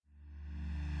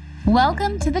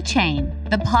Welcome to The Chain,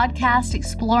 the podcast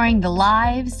exploring the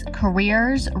lives,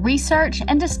 careers, research,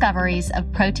 and discoveries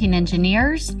of protein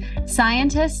engineers,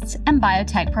 scientists, and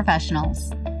biotech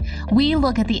professionals. We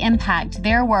look at the impact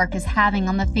their work is having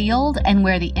on the field and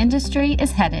where the industry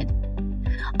is headed.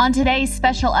 On today's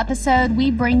special episode, we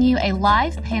bring you a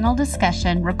live panel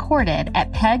discussion recorded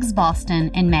at PEGS Boston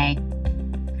in May.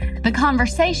 The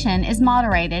conversation is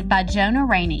moderated by Jonah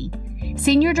Rainey,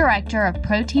 Senior Director of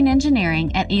Protein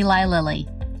Engineering at Eli Lilly.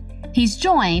 He's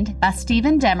joined by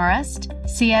Stephen Demarest,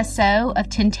 CSO of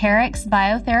Tentarix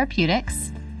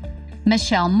Biotherapeutics,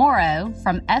 Michelle Morrow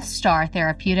from F-Star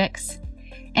Therapeutics,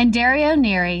 and Dario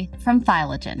Neri from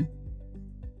Phylogen.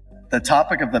 The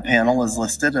topic of the panel is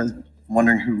listed. I'm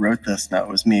wondering who wrote this. No, it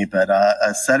was me, but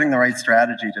setting the right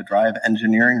strategy to drive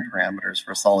engineering parameters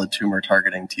for solid tumor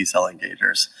targeting T-cell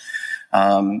engagers.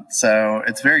 So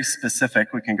it's very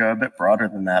specific. We can go a bit broader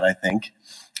than that, I think.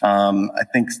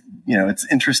 It's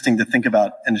interesting to think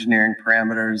about engineering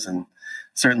parameters, and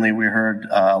certainly we heard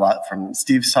a lot from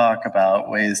Steve's talk about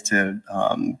ways to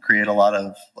create a lot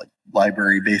of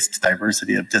library-based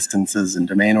diversity of distances and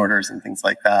domain orders and things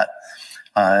like that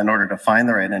in order to find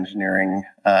the right engineering,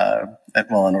 in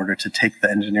order to take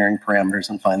the engineering parameters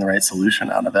and find the right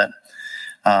solution out of it.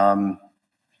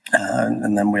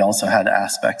 And then we also had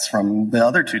aspects from the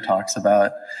other two talks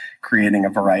about creating a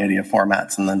variety of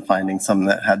formats and then finding some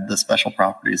that had the special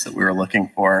properties that we were looking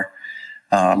for.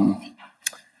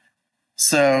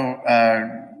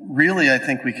 Really, I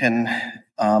think we can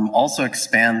also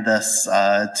expand this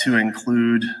to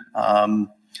include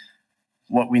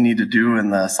what we need to do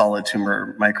in the solid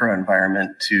tumor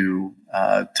microenvironment to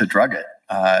drug it.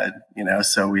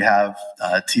 So we have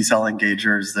T-cell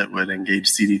engagers that would engage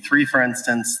CD3, for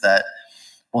instance, that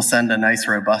will send a nice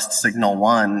robust signal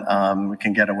one. We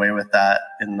can get away with that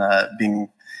in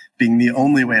being the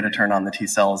only way to turn on the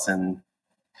T-cells in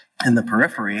the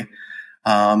periphery.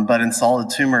 But in solid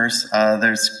tumors,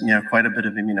 there's quite a bit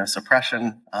of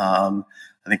immunosuppression. I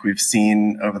think we've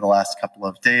seen over the last couple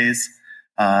of days,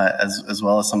 as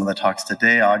well as some of the talks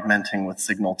today, augmenting with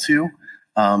signal 2.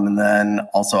 And then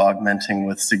also augmenting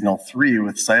with signal 3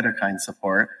 with cytokine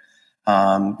support.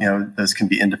 Those can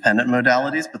be independent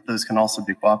modalities, but those can also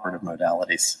be cooperative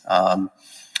modalities.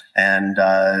 And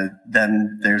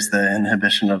then there's the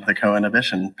inhibition of the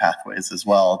co-inhibition pathways as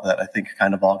well that I think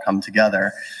kind of all come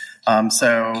together.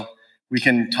 So we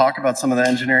can talk about some of the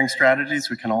engineering strategies.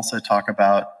 We can also talk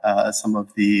about some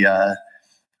of the,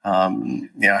 how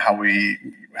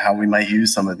we might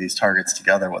use some of these targets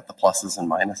together, what the pluses and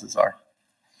minuses are.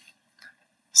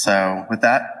 So with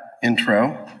that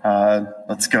intro,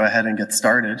 let's go ahead and get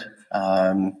started.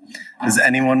 Does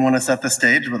anyone want to set the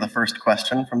stage with a first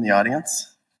question from the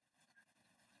audience?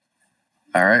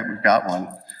 All right, we've got one.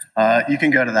 You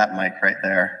can go to that mic right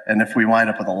there. And if we wind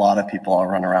up with a lot of people, I'll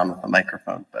run around with the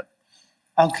microphone.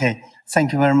 Okay,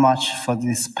 thank you very much for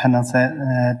this panel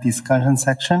discussion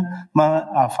section.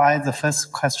 I'll fire the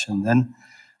first question then.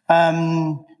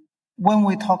 When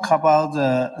we talk about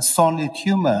the solid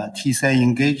tumor T-cell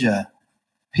engager,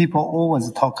 people always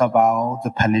talk about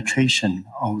the penetration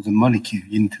of the molecule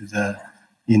into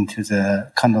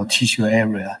the kind of tissue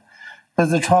area.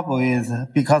 But the trouble is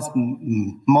because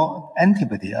more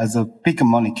antibody as a big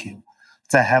molecule,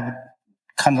 they are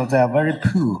very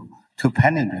poor to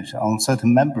penetrate on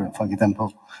certain membrane. For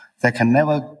example, they can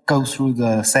never go through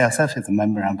the cell surface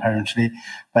membrane apparently,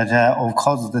 but of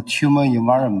course the tumor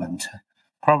environment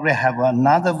probably have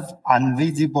another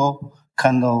invisible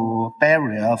kind of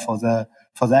barrier for the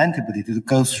antibody to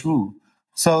go through.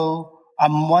 So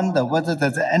I'm wondering whether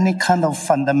there's any kind of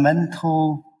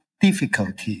fundamental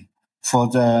difficulty for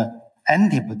the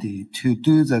antibody to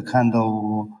do the kind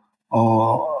of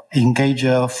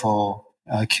engager for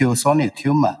cure solid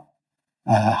tumor.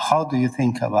 How do you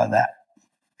think about that?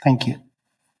 Thank you.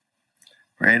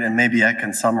 Great, and maybe I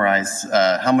can summarize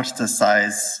how much does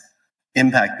size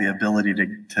impact the ability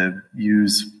to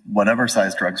use whatever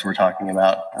size drugs we're talking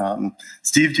about.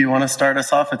 Steve, do you want to start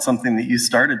us off? It's something that you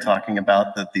started talking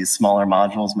about, that these smaller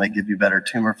modules might give you better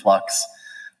tumor flux.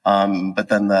 But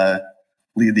then the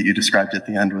lead that you described at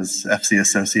the end was FC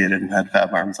associated and had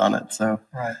Fab arms on it. So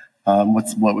right.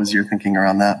 What was your thinking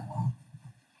around that?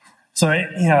 So,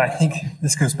 I think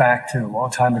this goes back to a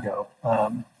long time ago.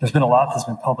 There's been a lot that's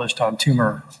been published on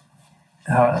tumor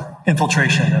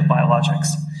infiltration of biologics.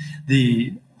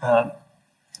 We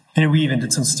even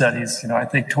did some studies, I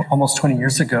think almost 20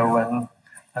 years ago when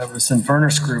I was in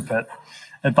Werner's group at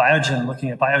Biogen looking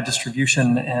at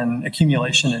biodistribution and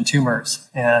accumulation in tumors.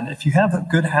 And if you have a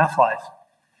good half-life,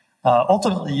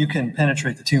 ultimately you can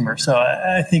penetrate the tumor. So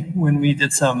I think when we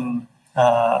did some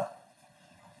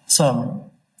some,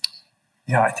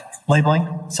 labeling,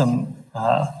 some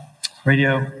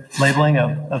radio labeling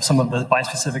of some of the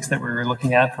bispecifics that we were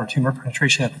looking at for tumor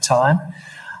penetration at the time.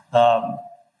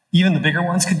 Even the bigger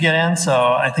ones could get in,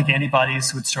 so I think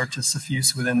antibodies would start to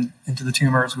suffuse into the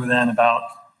tumors within about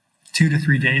 2 to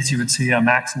 3 days. You would see a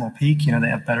maximal peak. They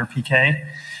have better PK.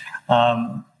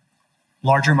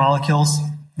 Larger molecules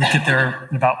would get there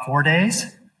in about 4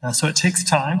 days. So it takes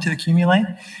time to accumulate.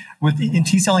 In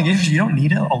T-cell engagers, you don't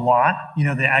need it a lot. The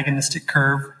agonistic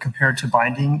curve compared to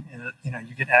binding,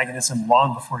 you get agonism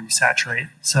long before you saturate.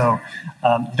 So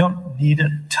you don't need a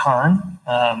ton.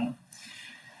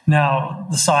 Now,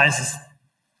 the size is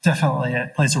definitely,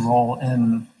 it plays a role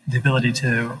in the ability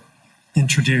to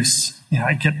introduce,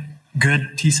 get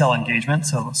good T-cell engagement.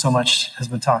 So much has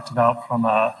been talked about from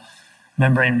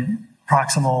membrane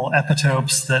proximal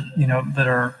epitopes that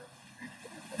are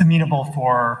amenable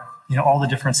for all the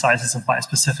different sizes of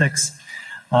bispecifics.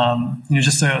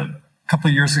 Just a couple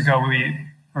of years ago,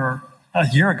 a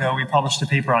year ago, we published a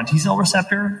paper on T-cell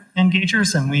receptor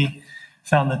engagers, and we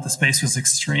found that the space was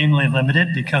extremely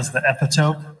limited because the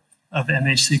epitope of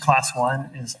MHC class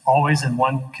 1 is always in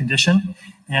one condition,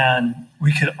 and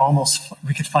we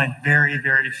could find very,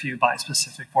 very few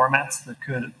bispecific formats that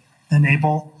could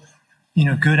enable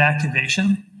good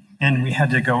activation. And we had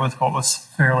to go with what was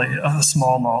fairly a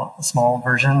small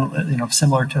version,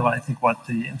 similar to what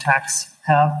the Intacts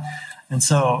have. And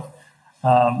so,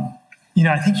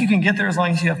 I think you can get there as long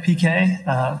as you have PK,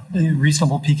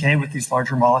 reasonable PK with these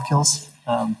larger molecules.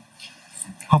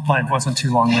 Hopefully I wasn't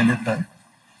too long-winded, but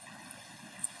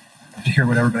to hear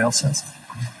what everybody else says.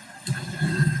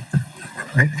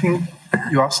 I think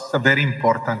you asked a very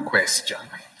important question.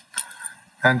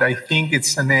 And I think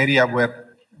it's an area where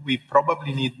we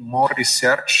probably need more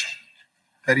research.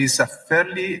 There is a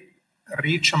fairly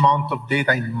rich amount of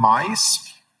data in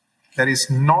mice. There is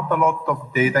not a lot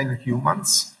of data in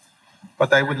humans,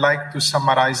 but I would like to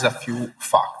summarize a few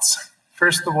facts.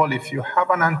 First of all, if you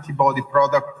have an antibody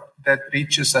product that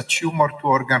reaches a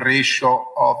tumor-to-organ ratio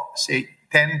of, say,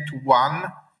 10 to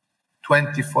 1,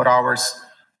 24 hours,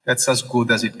 that's as good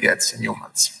as it gets in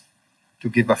humans, to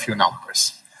give a few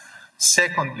numbers.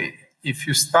 Secondly, if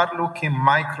you start looking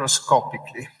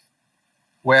microscopically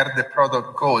where the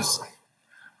product goes,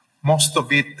 most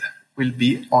of it will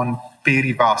be on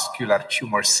perivascular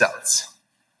tumor cells,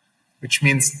 which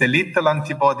means the little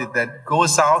antibody that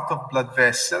goes out of blood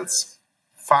vessels,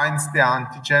 finds the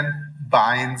antigen,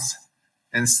 binds,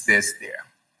 and stays there.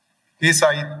 These,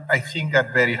 I think,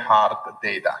 are very hard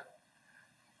data.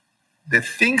 The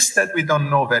things that we don't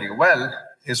know very well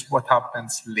is what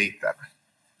happens later.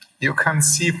 You can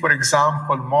see, for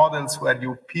example, models where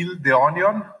you peel the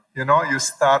onion, you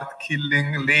start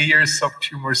killing layers of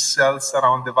tumor cells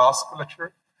around the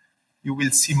vasculature. You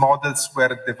will see models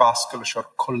where the vasculature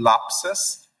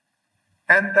collapses.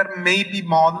 And there may be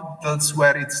models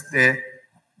where it's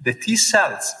the T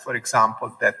cells, for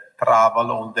example, that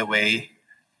travel all the way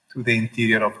to the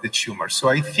interior of the tumor. So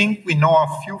I think we know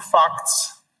a few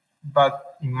facts,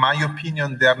 but in my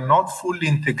opinion, they are not fully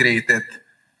integrated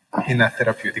in a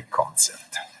therapeutic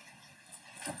concept.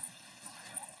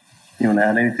 You want to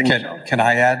add anything? Can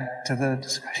I add to the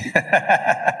discussion?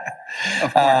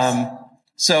 Of course.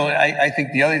 So I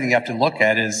think the other thing you have to look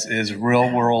at is real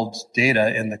world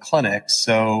data in the clinics.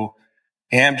 So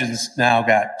Amgen's now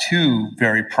got 2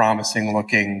 very promising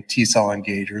looking T-cell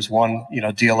engagers. One,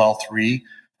 DLL3,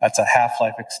 that's a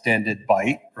half-life extended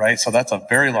BiTE, right? So that's a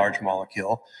very large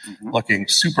molecule, looking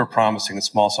super promising in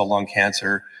small cell lung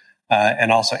cancer.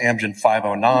 And also Amgen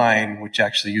 509, which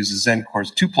actually uses Xencor's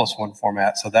 2+1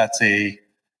 format. So that's a,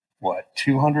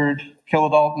 200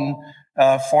 kilodalton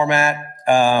format.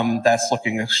 That's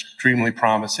looking extremely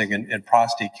promising in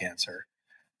prostate cancer.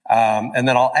 And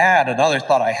then I'll add another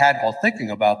thought I had while thinking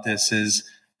about this is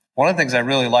one of the things I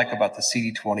really like about the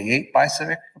CD28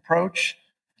 bispecific approach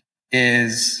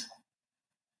is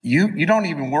you don't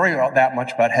even worry about that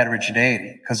much about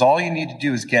heterogeneity because all you need to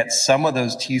do is get some of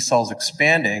those T cells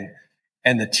expanding.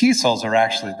 And the T cells are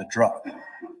actually the drug,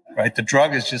 right? The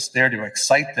drug is just there to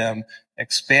excite them,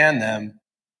 expand them.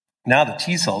 Now the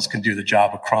T cells can do the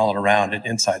job of crawling around and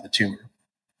inside the tumor.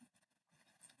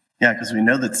 Yeah, because we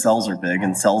know that cells are big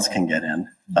and cells can get in.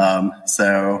 They're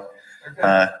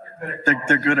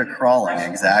good at crawling,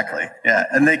 exactly. Yeah,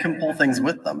 and they can pull things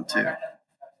with them too.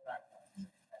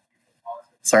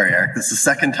 Sorry, Eric, this is the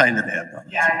second time today I've done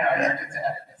this. Yeah, I know.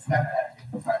 It's not that,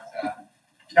 but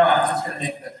no, I was just going to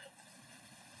make the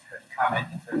comment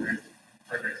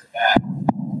further to that.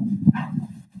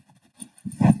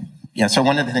 Yeah, so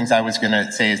one of the things I was going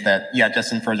to say is that,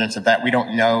 just in furtherance of that, we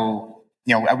don't know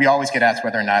we always get asked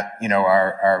whether or not,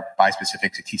 our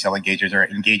bispecifics or T-cell engagers are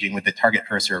engaging with the target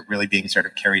first or really being sort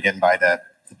of carried in by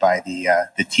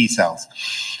the T cells,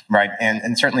 right?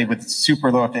 And certainly with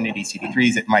super low affinity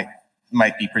CD3s, it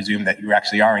might be presumed that you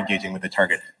actually are engaging with the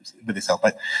target with the cell.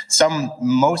 But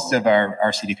most of our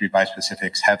CD3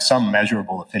 bispecifics have some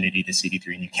measurable affinity to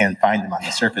CD3, and you can find them on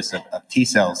the surface of T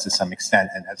cells to some extent.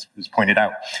 And as was pointed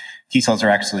out, T cells are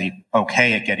actually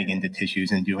okay at getting into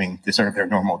tissues and doing sort of their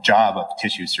normal job of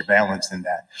tissue surveillance.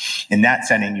 In that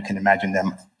setting, you can imagine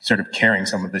them sort of carrying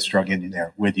some of this drug in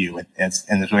there with you. And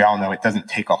as we all know, it doesn't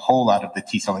take a whole lot of the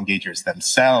T cell engagers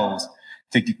themselves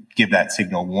to give that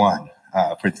signal one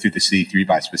through the CD3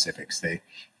 bispecifics. They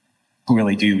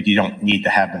really do. You don't need to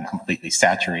have them completely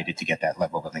saturated to get that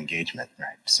level of engagement,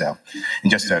 right? So,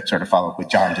 and just to sort of follow up with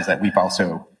John, is that we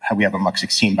have a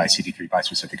MUC16 by CD3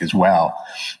 bispecific as well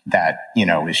that,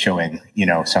 is showing,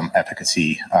 some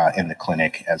efficacy in the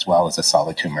clinic as well as a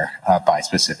solid tumor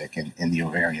bispecific in the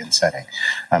ovarian setting.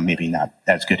 Maybe not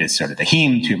as good as sort of the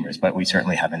heme tumors, but we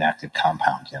certainly have an active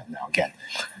compound. Now, again,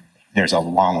 there's a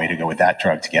long way to go with that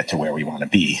drug to get to where we want to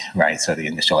be, right? So the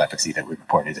initial efficacy that we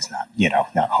reported is not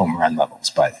home run levels,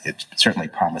 but it's certainly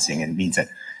promising and means that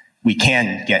we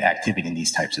can get activity in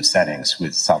these types of settings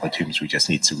with solid tumors. We just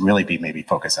need to really be maybe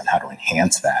focused on how to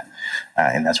enhance that.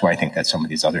 And that's where I think that some of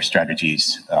these other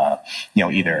strategies,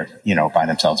 either, by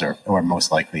themselves or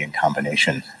most likely in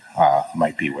combination,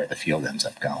 might be where the field ends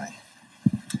up going.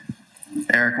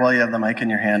 Eric, while you have the mic in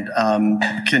your hand,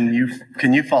 can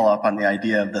you follow up on the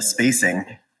idea of the spacing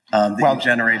that you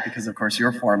generate? Because of course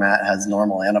your format has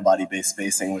normal antibody-based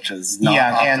spacing, which is not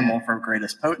optimal for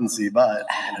greatest potency, but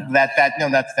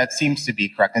that seems to be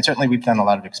correct. And certainly we've done a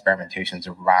lot of experimentations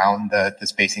around the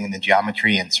spacing and the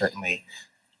geometry, and certainly,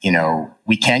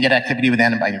 we can get activity with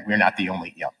antibody. We're not the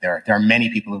only. There are many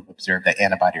people who've observed that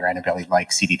antibody or antibody-like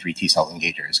CD3 T-cell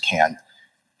engagers can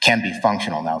be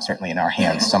functional. Now, certainly in our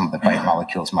hands, some of the BiTE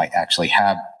molecules might actually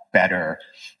have better,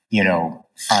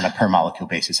 on a per molecule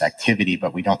basis activity,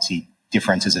 but we don't see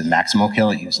differences in maximal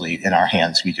kill. Usually in our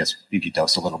hands, if you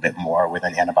dose a little bit more with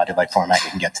an antibody-like format, you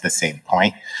can get to the same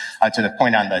point. To the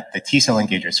point on the T-cell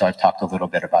engager, so I've talked a little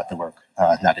bit about the work,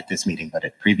 not at this meeting, but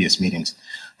at previous meetings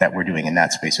that we're doing in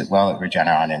that space as well at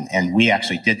Regeneron. And we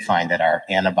actually did find that our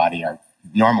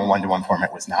normal one-to-one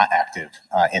format was not active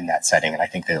in that setting. And I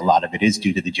think that a lot of it is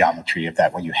due to the geometry of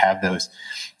that. When you have those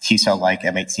T-cell-like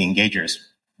MHC engagers,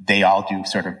 they all do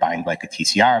sort of bind like a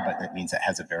TCR, but that means it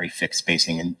has a very fixed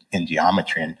spacing in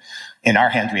geometry. And in our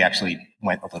hands, we actually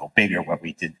went a little bigger. What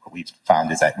we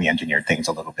found is that we engineered things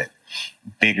a little bit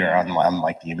bigger,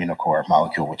 unlike the Immunocore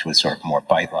molecule, which was sort of more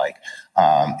BiTE-like.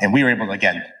 And we were able to,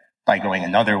 again, by going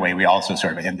another way, we also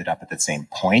sort of ended up at the same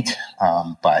point.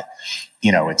 But,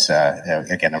 it's,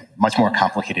 again, a much more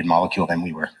complicated molecule than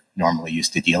we were normally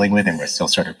used to dealing with. And we're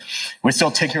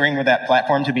still tinkering with that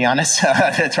platform, to be honest,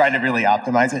 to try to really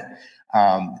optimize it.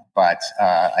 But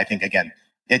I think, again,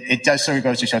 it does sort of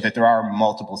goes to show that there are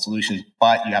multiple solutions,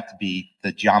 but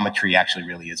the geometry actually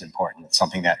really is important. It's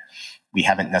something that we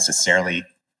haven't necessarily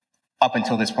up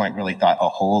until this point really thought a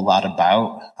whole lot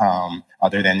about,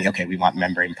 other than, we want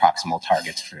membrane proximal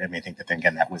targets. I think that,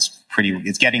 again,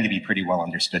 it's getting to be pretty well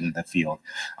understood in the field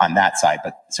on that side.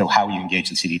 But so how you engage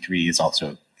the CD3 is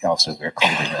also very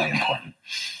clearly very important.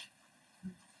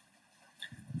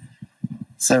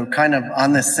 So kind of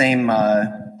on the same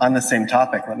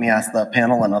topic, let me ask the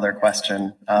panel another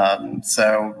question.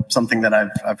 So something that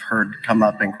I've heard come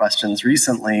up in questions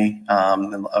recently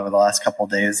over the last couple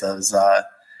of days is,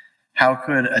 how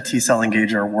could a T-cell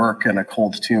engager work in a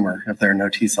cold tumor if there are no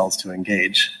T-cells to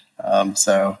engage?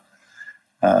 So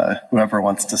whoever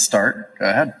wants to start, go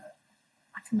ahead.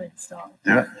 I can maybe start.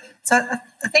 Do it. So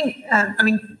I think,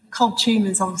 cold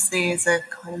tumors obviously is a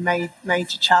kind of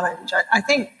major challenge. I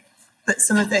think that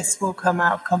some of this will come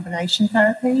out of combination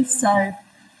therapy. So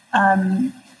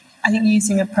I think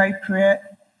using appropriate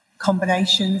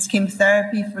combinations,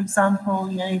 chemotherapy, for example,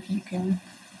 if you can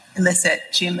elicit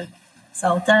tumor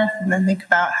cell death, and then think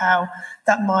about how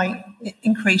that might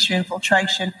increase your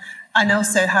infiltration, and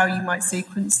also how you might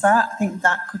sequence that. I think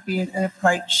that could be an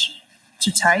approach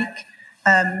to take,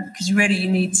 because really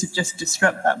you need to just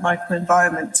disrupt that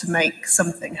microenvironment to make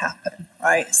something happen,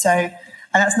 right? So, and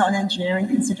that's not an engineering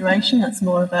consideration, that's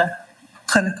more of a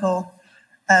clinical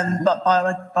but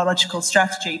biological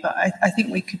strategy. But I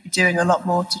think we could be doing a lot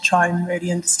more to try and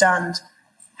really understand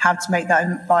how to make that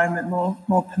environment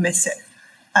more permissive.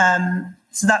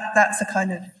 So that's a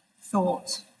kind of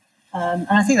thought, and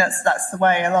I think that's the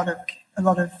way a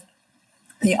lot of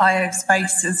the IO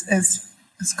space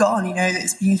has gone.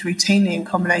 It's used routinely in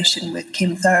combination with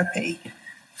chemotherapy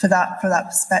that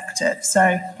perspective.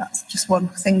 So that's just one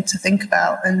thing to think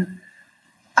about. And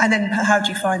then how do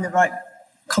you find the right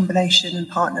combination and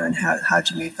partner, and how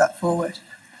do you move that forward,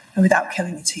 and without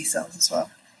killing your T cells as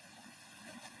well?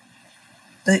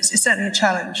 But it's certainly a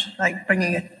challenge, like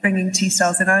bringing T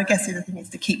cells in. And I guess the other thing is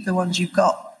to keep the ones you've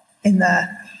got in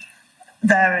there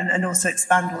and also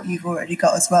expand what you've already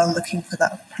got as well, looking for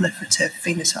that proliferative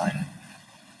phenotype.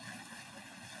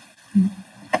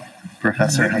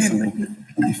 Professor has something.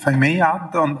 If I may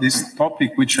add on this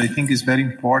topic, which I think is very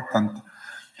important,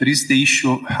 there is the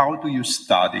issue of how do you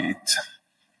study it?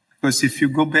 Because if you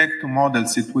go back to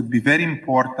models, it would be very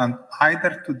important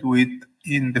either to do it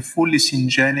in the fully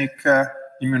syngenic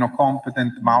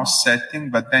immunocompetent mouse setting,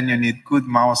 but then you need good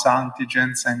mouse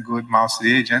antigens and good mouse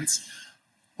reagents.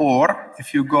 Or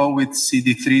if you go with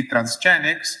CD3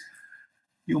 transgenics,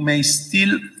 you may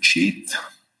still cheat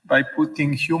by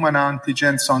putting human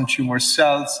antigens on tumor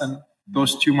cells, and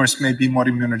those tumors may be more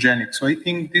immunogenic. So I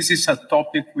think this is a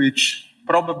topic which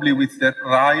probably with the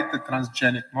right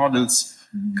transgenic models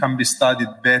can be studied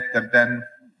better than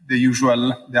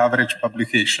the average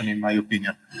publication, in my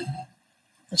opinion.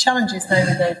 The challenge is, though,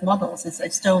 with those models is they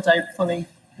still don't fully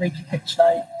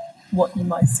recapitulate what you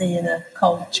might see in a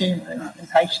cold tumour in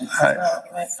patients as well.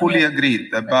 Right? Fully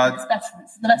agreed, but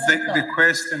the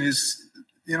question is,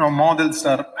 models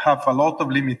have a lot of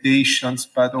limitations,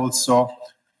 but also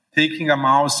taking a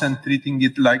mouse and treating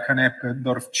it like an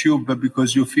Eppendorf tube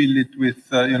because you fill it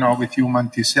with, with human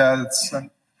T cells. And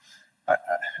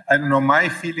I don't know, my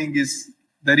feeling is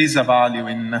there is a value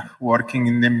in working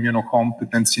in the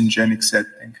immunocompetent syngenic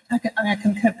setting. I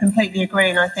can completely agree,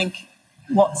 and I think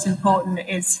what's important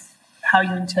is how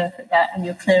you interpret that, and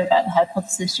you're clear about the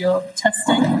hypothesis you're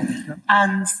testing,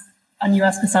 and you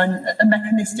ask a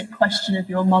mechanistic question of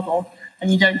your model,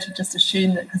 and you don't just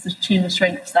assume that because the tumour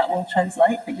shrinks that will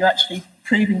translate, but you're actually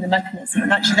proving the mechanism.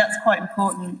 And actually that's quite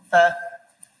important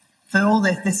for all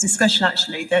this discussion,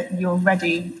 actually, that you're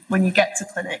ready when you get to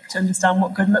clinic to understand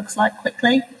what good looks like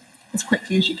as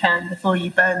quickly as you can, before you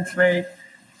burn through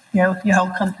your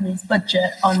whole company's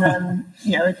budget on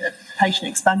patient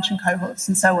expansion cohorts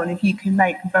and so on. If you can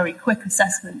make a very quick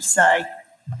assessment to say,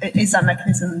 is that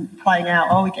mechanism playing out?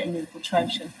 Are we getting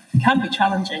infiltration? It can be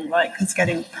challenging, right? Because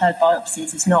getting paired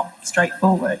biopsies is not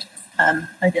straightforward.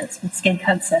 Maybe it's with skin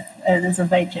cancer. There's a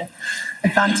major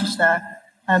advantage there.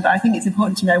 But I think it's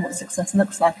important to know what success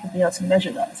looks like and be able to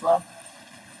measure that as well.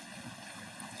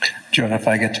 Joan, if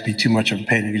I get to be too much of a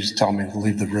pain, you can just tell me to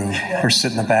leave the room or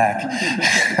sit in the back.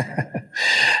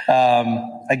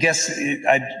 I guess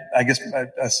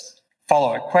a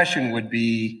follow-up question would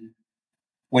be,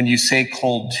 when you say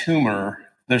cold tumor,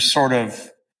 there's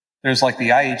like the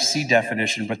IHC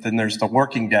definition, but then there's the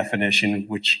working definition,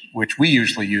 which we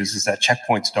usually use, is that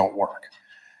checkpoints don't work.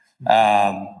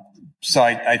 So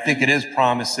I think it is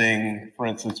promising. For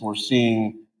instance, we're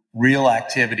seeing real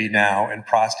activity now in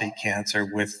prostate cancer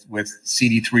with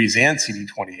CD3s and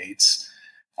CD28s.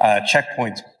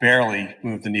 Checkpoints barely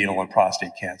move the needle in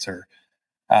prostate cancer.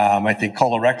 I think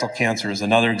colorectal cancer is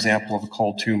another example of a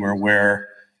cold tumor where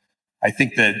I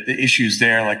think that the issues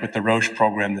there, like with the Roche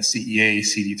program, the CEA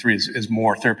CD3 is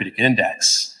more therapeutic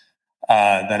index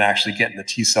than actually getting the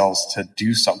T cells to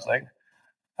do something.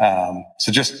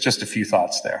 So just a few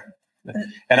thoughts there.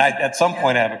 And at some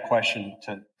point I have a question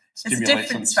to stimulate. There's a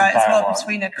difference, some right, as well, dialogue.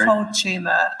 between a cold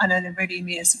tumour and a really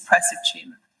immunosuppressive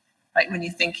tumour. Right, when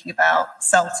you're thinking about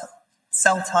cell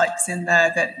types in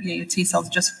there that your T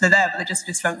cells they're there, but they're just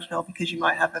dysfunctional because you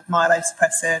might have a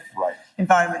myelosuppressive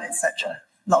environment, etc.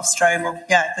 A lot of stromal,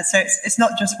 so it's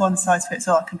not just one size fits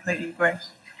all. I completely agree.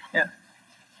 Yeah.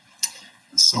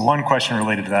 So one question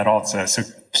related to that also. So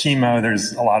chemo,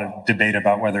 there's a lot of debate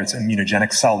about whether it's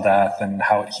immunogenic cell death and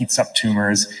how it heats up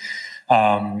tumors.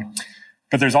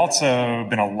 But there's also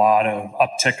been a lot of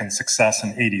uptick in success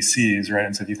in ADCs, right?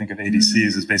 And so if you think of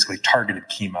ADCs as basically targeted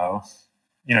chemo,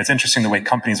 it's interesting the way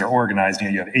companies are organized.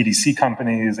 You have ADC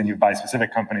companies and you have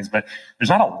bispecific companies, but there's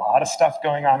not a lot of stuff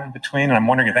going on in between. And I'm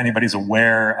wondering if anybody's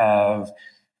aware of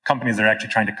companies that are actually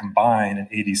trying to combine an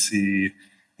ADC,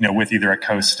 with either a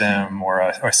co-stim or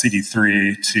a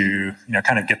CD3 to,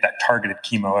 kind of get that targeted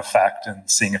chemo effect and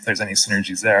seeing if there's any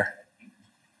synergies there.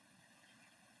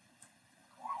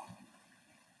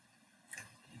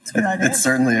 It's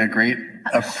certainly a great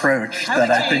approach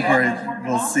that I think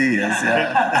we'll see.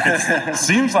 It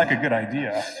seems like a good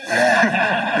idea.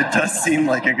 Yeah, it does seem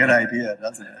like a good idea,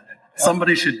 doesn't it?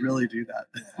 Somebody should really do that.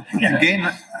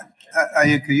 Again, I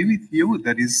agree with you.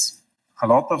 There is a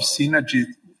lot of synergy.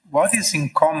 What is in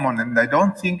common, and I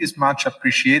don't think is much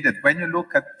appreciated, when you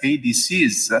look at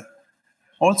ADCs,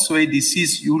 Also,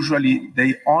 ADCs usually,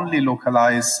 they only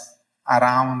localize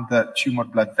around the tumor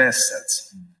blood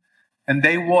vessels. And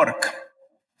they work.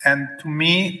 And to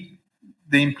me,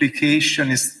 the implication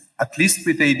is, at least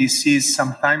with ADCs,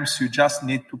 sometimes you just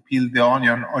need to peel the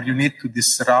onion or you need to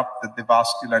disrupt the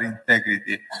vascular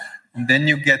integrity. And then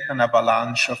you get an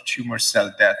avalanche of tumor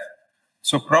cell death.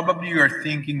 So probably you're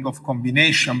thinking of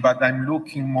combination, but I'm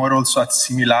looking more also at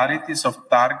similarities of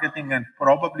targeting and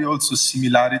probably also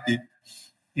similarity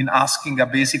in asking a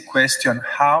basic question,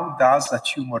 how does a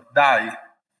tumor die?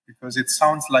 Because it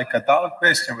sounds like a dull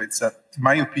question, but it's, in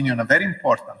my opinion, a very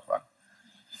important one.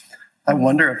 I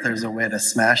wonder if there's a way to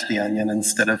smash the onion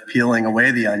instead of peeling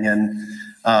away the onion.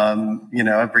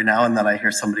 Every now and then I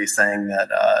hear somebody saying that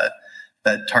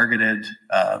that targeted,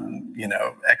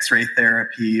 X-ray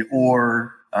therapy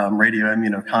or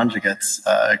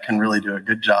radioimmunoconjugates can really do a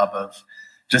good job of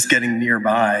just getting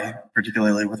nearby,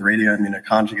 particularly with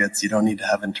radioimmunoconjugates. You don't need to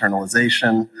have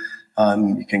internalization.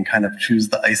 You can kind of choose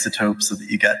the isotope so that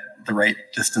you get the right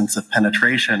distance of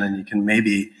penetration, and you can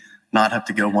maybe not have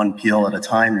to go one peel at a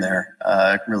time there,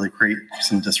 really create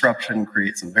some disruption,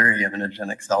 create some very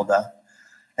immunogenic cell death.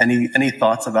 Any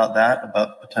thoughts about that,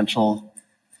 about potential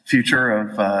future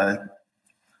of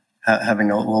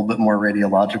having a little bit more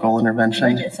radiological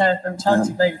intervention? Radiotherapy,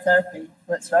 targeted radiotherapy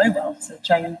works very well to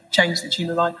change the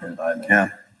tumor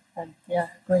microenvironment. Yeah.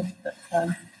 Agree. But,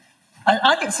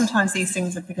 I think sometimes these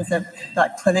things are, because they're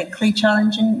like clinically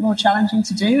more challenging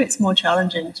to do. It's more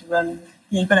challenging to run.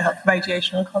 You've got to have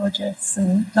radiation oncologists,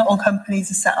 and not all companies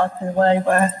are set up in a way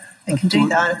where they can do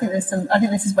that. And I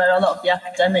think this is where a lot of the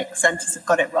academic centres have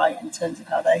got it right in terms of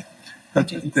how they.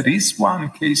 But there is one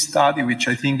case study which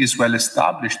I think is well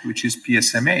established, which is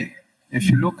PSMA. If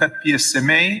you look at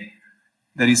PSMA,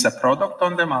 there is a product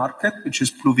on the market, which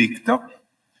is Pluvicto.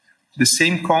 The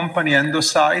same company,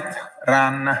 Endocyte,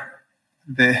 ran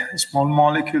the small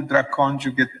molecule drug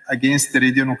conjugate against the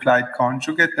radionuclide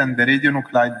conjugate, and the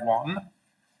radionuclide won.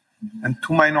 And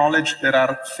to my knowledge, there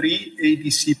are 3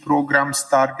 ADC programs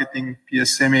targeting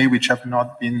PSMA which have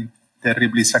not been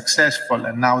terribly successful,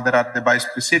 and now there are the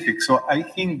bispecific. So I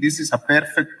think this is a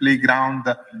perfect playground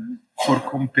for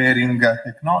comparing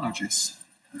technologies.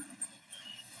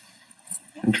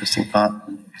 Interesting thought.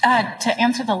 To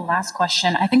answer the last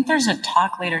question, I think there's a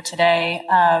talk later today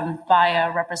by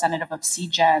a representative of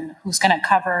CGen who's going to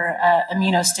cover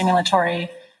immunostimulatory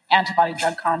antibody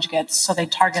drug conjugates. So they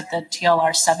target the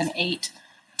TLR7/8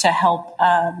 to help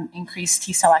increase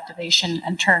T cell activation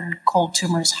and turn cold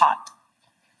tumors hot.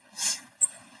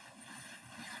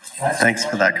 Thanks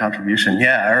for that contribution.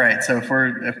 Yeah. All right. So if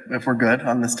we're good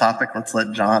on this topic, let's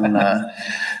let John.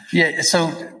 Yeah.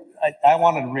 So I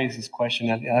wanted to raise this question.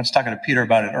 I was talking to Peter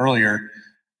about it earlier.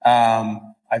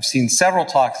 I've seen several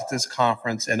talks at this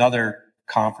conference and other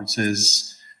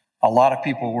conferences. A lot of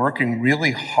people working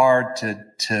really hard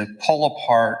to pull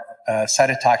apart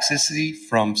cytotoxicity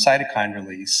from cytokine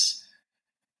release.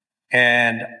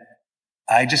 And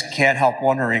I just can't help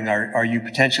wondering, are you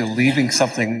potentially leaving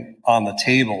something on the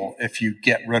table if you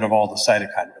get rid of all the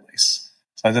cytokine release?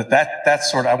 So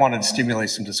that's I wanted to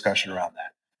stimulate some discussion around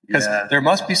that. Because there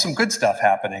must be some good stuff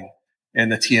happening in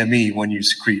the TME when you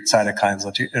secrete cytokines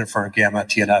like interferon gamma,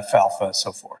 TNF alpha,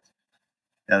 so forth.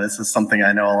 Yeah, this is something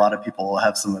I know a lot of people will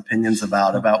have some opinions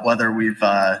about whether we've,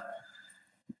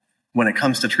 when it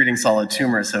comes to treating solid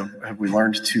tumors, have we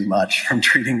learned too much from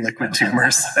treating liquid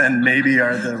tumors? And maybe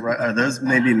are those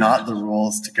maybe not the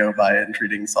rules to go by in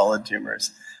treating solid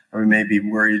tumors? Or we may be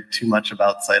worried too much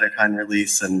about cytokine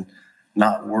release and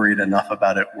not worried enough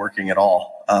about it working at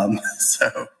all.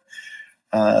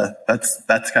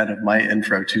 That's kind of my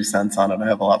intro 2 cents on it. I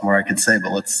have a lot more I could say,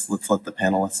 but let's let the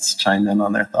panelists chime in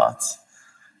on their thoughts,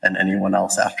 and anyone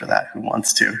else after that who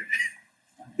wants to.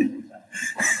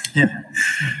 Yeah.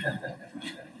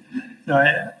 No,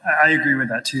 I agree with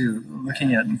that too.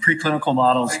 Looking at preclinical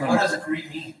models. What does agree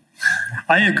mean?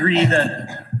 I agree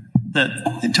that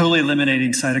totally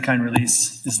eliminating cytokine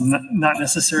release is not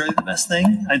necessarily the best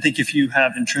thing. I think if you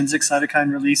have intrinsic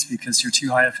cytokine release because you're too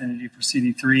high affinity for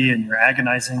CD3 and you're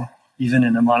agonizing even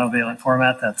in a monovalent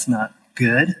format, that's not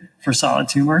good for solid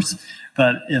tumors.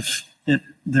 But if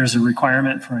there's a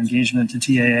requirement for engagement to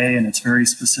TAA and it's very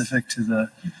specific to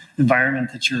the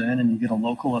environment that you're in and you get a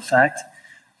local effect,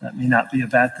 that may not be a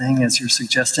bad thing as you're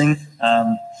suggesting.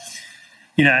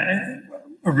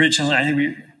 Originally, I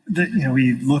think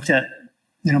we looked at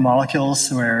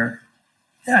molecules where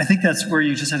I think that's where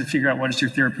you just have to figure out what is your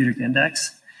therapeutic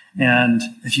index, and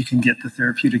if you can get the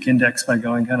therapeutic index by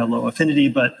going kind of low affinity,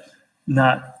 but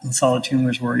not in solid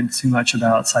tumors worried too much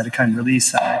about cytokine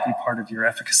release, that might be part of your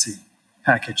efficacy.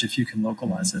 package if you can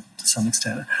localize it to some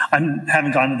extent. I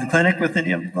haven't gone to the clinic with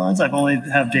any of the ones. I've only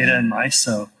have data in mice,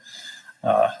 so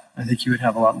I think you would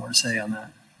have a lot more to say on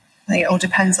that. I think it all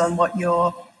depends on what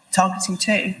you're targeting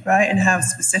to, right, and how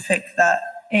specific that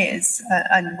is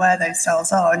and where those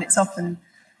cells are. And it's often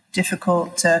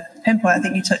difficult to pinpoint. I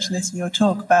think you touched on this in your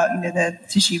talk about, the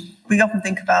tissue. We often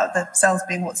think about the cells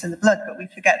being what's in the blood, but we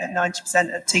forget that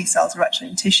 90% of T cells are actually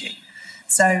in tissue.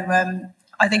 So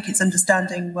I think it's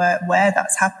understanding where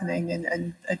that's happening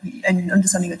and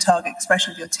understanding the target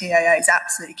expression of your TAA is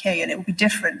absolutely key, and it will be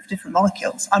different for different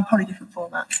molecules. I'm probably different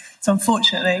formats. So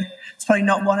unfortunately, it's probably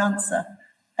not one answer.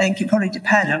 I think it probably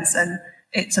depends, and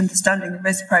it's understanding the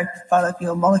risk profile of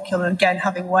your molecule, and again,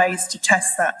 having ways to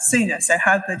test that sooner. So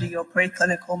how good are your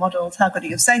preclinical models? How good are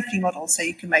your safety models? So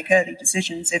you can make early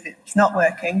decisions if it's not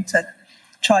working to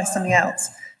try something else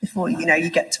before, you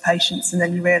get to patients and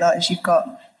then you realize you've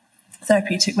got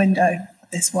therapeutic window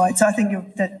this wide. So I think you'll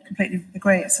completely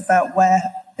agree. It's about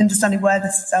understanding where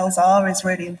the cells are is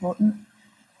really important.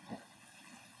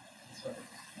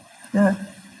 Yeah.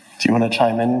 Do you want to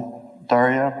chime in,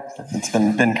 Dario? It's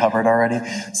been covered already.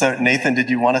 So Nathan, did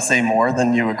you want to say more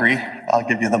than you agree? I'll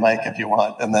give you the mic if you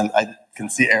want. And then I can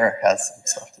see Eric has some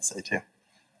stuff to say too.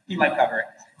 You might cover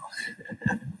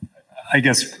it. I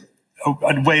guess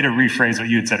a way to rephrase what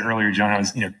you had said earlier, Jonah,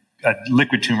 was, a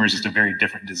liquid tumor is just a very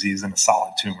different disease than a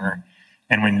solid tumor.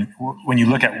 And when you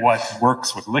look at what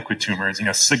works with liquid tumors,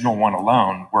 signal 1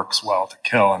 alone works well to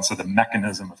kill. And so the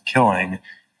mechanism of killing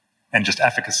and just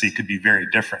efficacy could be very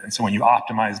different. And so when you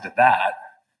optimize to that,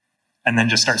 and then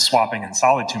just start swapping in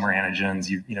solid tumor antigens,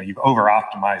 you've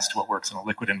over-optimized to what works in a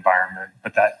liquid environment,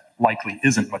 but that likely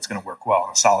isn't what's going to work well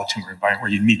in a solid tumor environment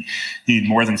where you need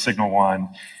more than signal 1,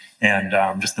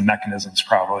 and just the mechanism's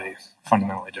probably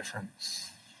fundamentally different.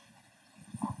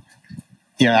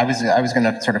 Yeah, I was going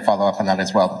to sort of follow up on that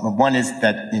as well. One is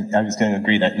that I was going to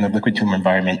agree that in the liquid tumor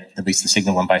environment, at least the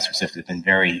signal 1 bispecifics have been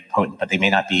very potent, but they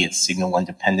may not be as signal 1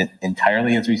 dependent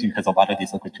entirely as we see, because a lot of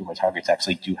these liquid tumor targets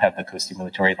actually do have the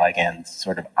co-stimulatory ligands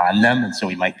sort of on them, and so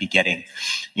we might be getting,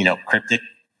 cryptic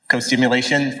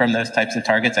co-stimulation from those types of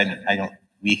targets.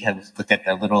 We have looked at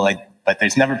that a little, but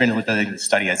there's never been a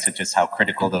study as to just how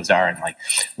critical those are, and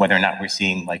whether or not we're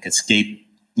seeing escape,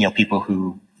 people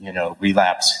who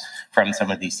relapse from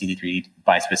some of these CD3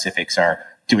 bispecifics are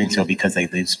doing so because they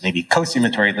lose maybe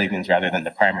co-stimulatory ligands rather than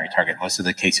the primary target. Most of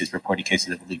the reported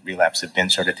cases of relapse have been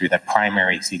sort of through the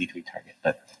primary CD3 target,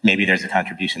 but maybe there's a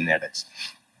contribution there that's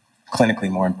clinically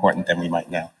more important than we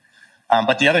might know.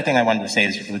 But the other thing I wanted to say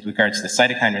is with regards to the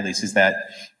cytokine release is that,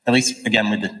 at least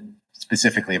again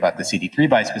specifically about the CD3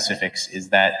 bispecifics, is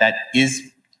that is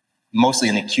mostly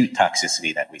an acute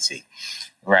toxicity that we see.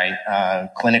 Right.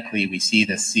 Clinically, we see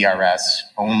the CRS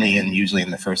only usually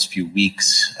in the first few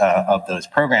weeks of those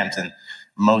programs. And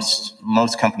most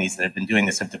companies that have been doing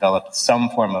this have developed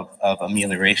some form of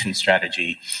amelioration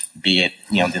strategy, be it,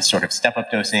 this sort of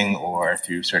step-up dosing or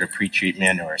through sort of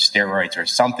pretreatment or steroids or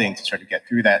something to sort of get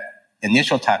through that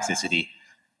initial toxicity.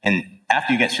 And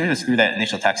after you get through that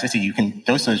initial toxicity, you can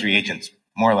dose those reagents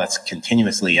more or less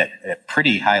continuously at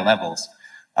pretty high levels.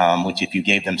 Which if you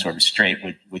gave them sort of straight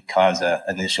would cause an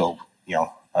initial,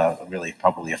 really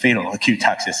probably a fatal acute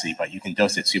toxicity, but you can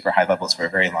dose at super high levels for a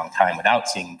very long time without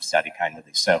seeing cytokine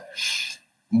release. So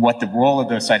what the role of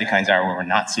those cytokines are when we're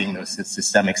not seeing those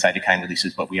systemic cytokine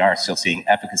releases, but we are still seeing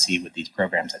efficacy with these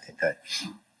programs, I think that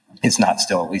it's not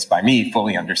still, at least by me,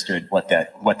 fully understood what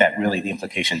that really the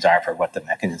implications are for what the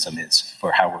mechanism is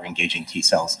for how we're engaging T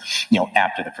cells,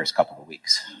 after the first couple of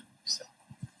weeks.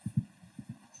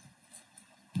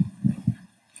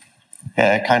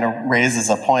 Yeah, it kind of raises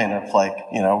a point of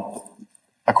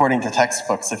according to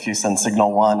textbooks, if you send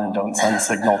signal 1 and don't send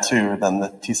signal 2, then the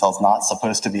T cell's not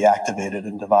supposed to be activated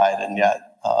and divide. And yet,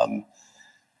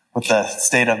 with the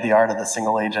state of the art of the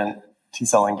single agent T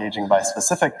cell engaging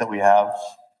bispecific that we have,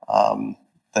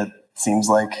 that seems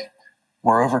like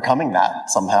we're overcoming that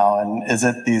somehow. And is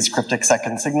it these cryptic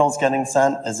second signals getting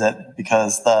sent? Is it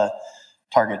because the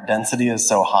target density is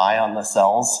so high on the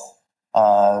cells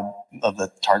of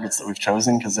the targets that we've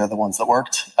chosen, because they're the ones that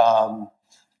worked?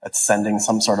 It's sending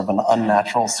some sort of an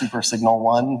unnatural super signal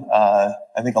 1.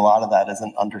 I think a lot of that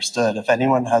isn't understood. If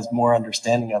anyone has more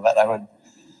understanding of it, I would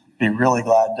be really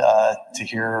glad to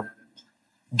hear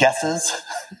guesses,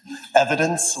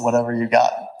 evidence, whatever you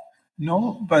got.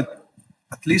 No, but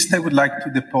at least I would like to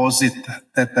deposit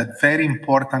that very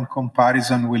important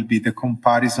comparison will be the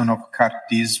comparison of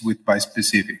CAR-Ts with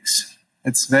bispecifics.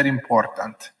 It's very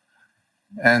important.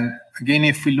 And again,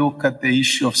 if we look at the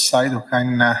issue of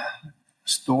cytokine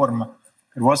storm,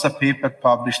 There was a paper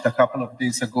published a couple of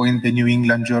days ago in the New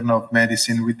England Journal of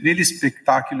Medicine with really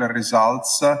spectacular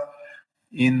results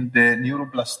in the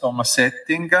neuroblastoma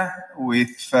setting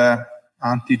with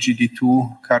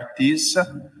anti-GD2 CAR-Ts,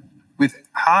 with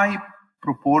high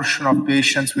proportion of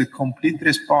patients with complete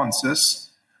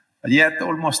responses, but yet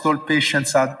almost all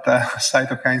patients had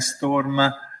cytokine storm.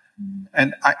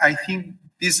 And I think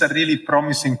these are really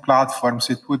promising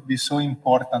platforms. It would be so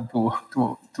important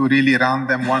to really run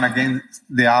them one against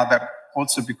the other,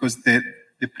 also because the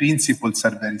principles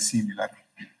are very similar.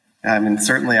 I mean,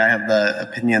 certainly I have the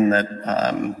opinion that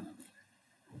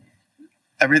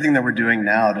everything that we're doing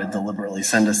now to deliberately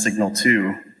send a signal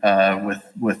to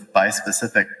with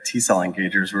bispecific T-cell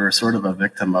engagers, we're sort of a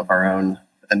victim of our own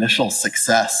initial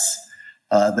success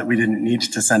that we didn't need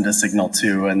to send a signal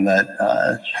to, and that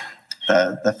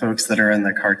the folks that are in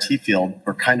the CAR-T field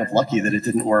were kind of lucky that it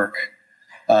didn't work.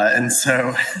 And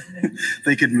so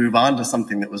they could move on to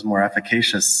something that was more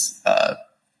efficacious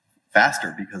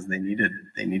faster because they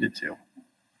needed to.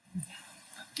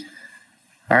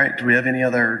 All right. Do we have any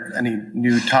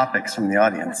new topics from the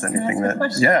audience? Anything that,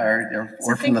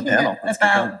 or from the panel?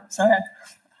 Sorry, I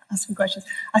ask some questions.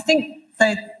 I think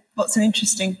what's an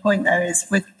interesting point there is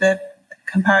with the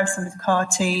comparison with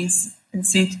CAR-Ts and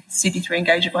CD3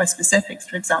 engager bispecifics,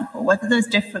 for example, whether there's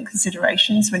different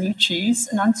considerations when you choose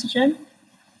an antigen,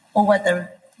 or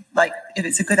whether, like, if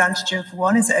it's a good antigen for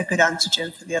one, is it a good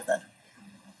antigen for the other?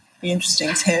 Be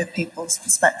interesting to hear people's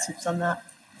perspectives on that.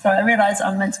 Sorry, I realise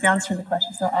I'm meant to be answering the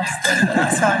questions, not asking, but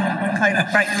that's fine. I'm going to kind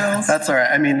of break the rules. That's all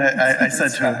right. I mean, I said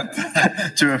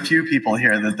to a few people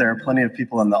here that there are plenty of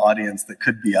people in the audience that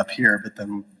could be up here, but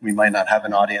then we might not have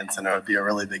an audience and it would be a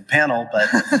really big panel. But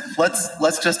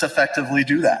let's just effectively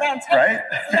do that, right?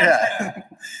 Yeah.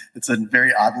 It's a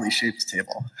very oddly shaped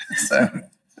table. So,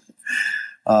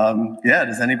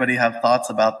 does anybody have thoughts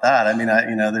about that? I mean,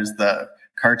 there's the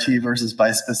CAR-T versus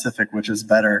bispecific, which is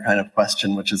better kind of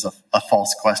question, which is a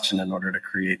false question in order to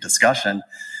create discussion.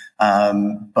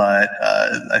 But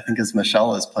I think, as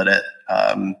Michelle has put it,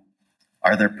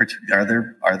 are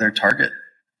there target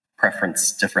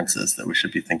preference differences that we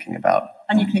should be thinking about?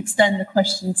 And you can extend the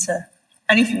question to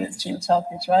anything that's tumor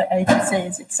targeted, right?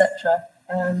 ADCs, etc.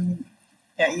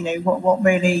 What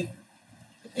really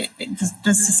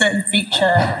does a certain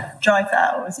feature drive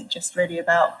that, or is it just really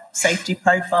about safety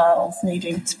profiles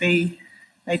needing to be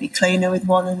maybe cleaner with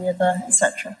one and the other,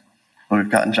 etc.? Well, we've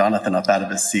gotten Jonathan up out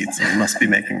of his seat, so we must be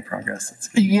making progress.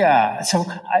 Yeah. So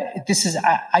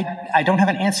I don't have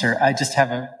an answer. I just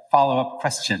have a follow-up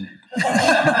question.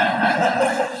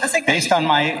 Based on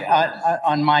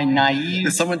my naive.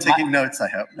 Is someone taking notes? I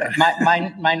hope.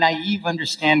 my naive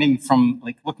understanding from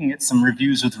looking at some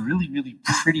reviews with really, really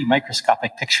pretty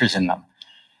microscopic pictures in them.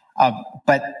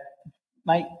 But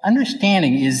my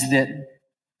understanding is that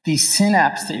the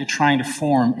synapse that you're trying to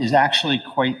form is actually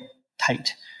quite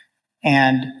tight.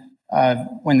 And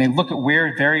when they look at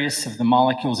where various of the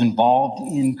molecules involved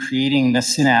in creating the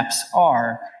synapse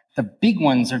are, the big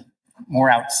ones are more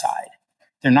outside.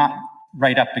 They're not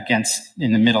right up against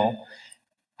in the middle.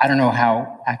 I don't know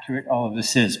how accurate all of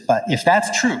this is, but if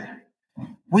that's true,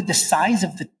 would the size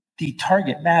of the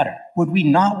target matter? Would we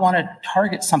not want to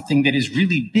target something that is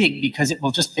really big because it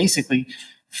will just basically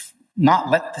not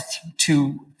let the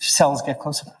two cells get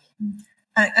close enough?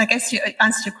 I guess you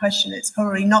answered your question. It's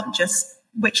probably not just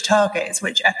which target, it's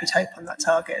which epitope on that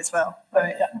target as well,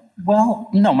 right? Well,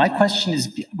 no, my question is,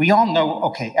 we all know,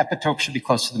 okay, epitope should be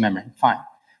close to the membrane, fine.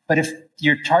 But if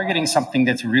you're targeting something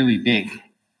that's really big,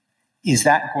 is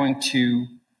that going to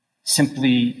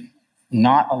simply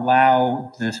not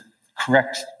allow the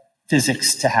correct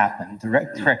physics to happen, the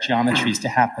correct geometries to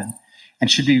happen? And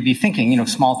should we be thinking,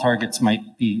 small targets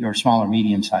might be, or small or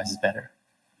medium size is better?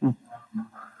 I'm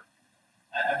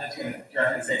just going to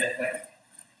directly say that,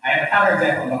 I have a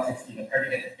counterexample of MUC16. The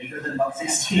target is bigger than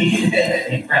MUC16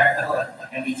 in practical,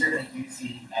 and we certainly do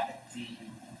see efficacy,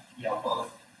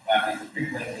 both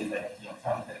preclinically, but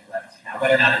some things less. Now,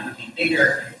 whether or not it would be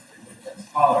bigger, it's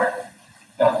smaller,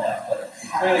 don't know. But it's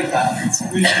clearly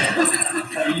something.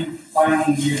 Are you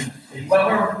finding you? Well,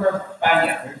 we're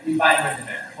finding we find it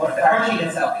there. What the protein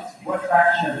itself is? What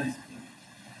fraction of this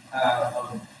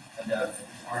The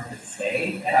hard to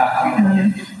say,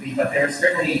 but there's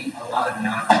certainly a lot of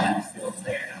non-synapse skills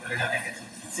there. Now, whether or not that gets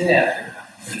into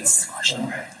synapse or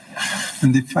not.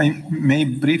 And if I may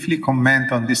briefly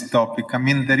comment on this topic, I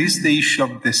mean, there is the issue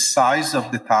of the size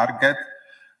of the target,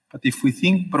 but if we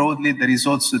think broadly, there is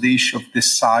also the issue of the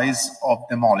size of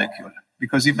the molecule.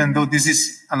 Because even though this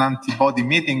is an antibody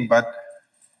meeting, but,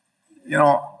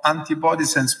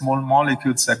 antibodies and small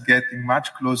molecules are getting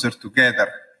much closer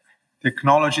together.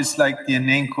 technologies like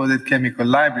DNA-encoded chemical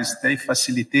libraries, they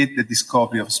facilitate the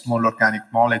discovery of small organic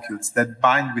molecules that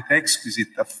bind with exquisite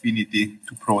affinity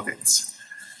to proteins.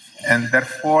 And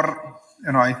therefore,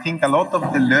 I think a lot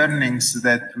of the learnings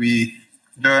that we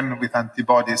learn with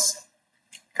antibodies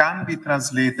can be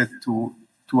translated to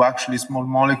actually small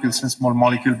molecules and small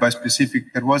molecule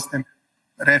bispecific. There was the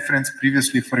reference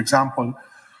previously, for example,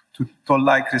 to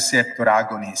toll-like receptor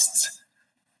agonists.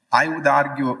 I would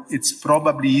argue it's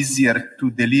probably easier to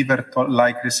deliver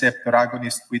toll-like receptor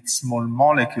agonists with small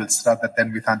molecules rather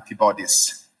than with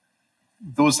antibodies.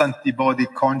 Those antibody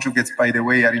conjugates, by the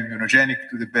way, are immunogenic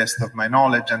to the best of my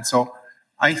knowledge. And so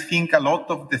I think a lot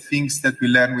of the things that we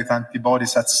learn with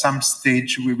antibodies, at some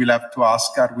stage we will have to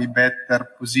ask, are we better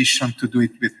positioned to do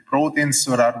it with proteins,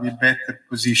 or are we better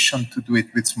positioned to do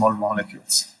it with small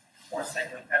molecules? Or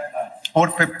single peptides. Or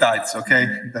peptides, okay?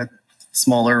 That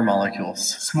smaller molecules.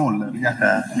 Smaller,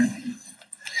 yeah.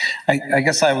 I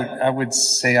guess I would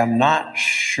say I'm not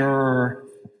sure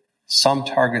some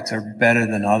targets are better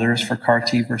than others for CAR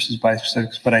T versus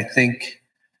bispecifics, but I think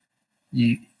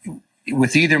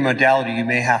with either modality, you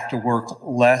may have to work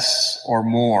less or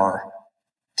more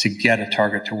to get a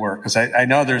target to work. Because I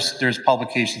know there's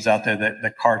publications out there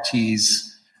that CAR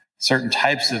Ts, certain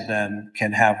types of them,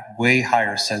 can have way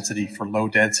higher sensitivity for low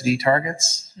density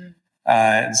targets.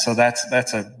 And so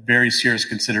that's a very serious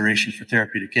consideration for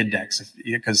therapeutic index,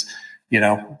 because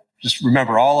just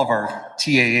remember, all of our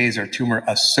TAAs are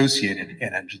tumor-associated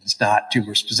antigens, not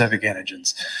tumor-specific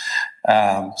antigens.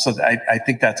 So I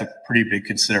think that's a pretty big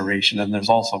consideration. And there's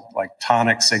also like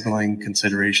tonic signaling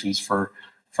considerations for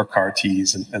CAR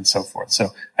Ts and so forth. So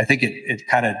I think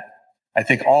I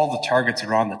think all the targets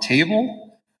are on the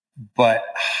table, but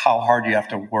how hard you have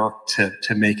to work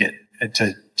to make it,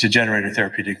 to generate a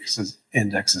therapeutic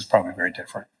index is probably very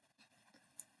different.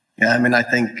 Yeah, I mean, I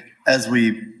think as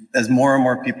more and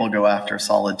more people go after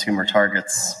solid tumor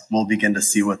targets, we'll begin to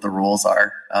see what the rules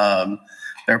are.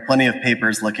 There are plenty of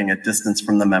papers looking at distance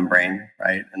from the membrane,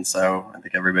 right? And so I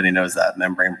think everybody knows that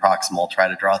membrane proximal, try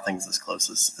to draw things as close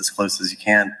as you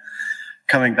can.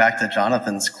 Coming back to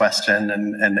Jonathan's question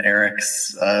and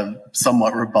Eric's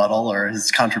somewhat rebuttal or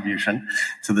his contribution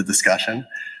to the discussion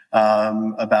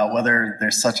about whether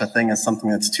there's such a thing as something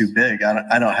that's too big.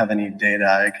 I don't have any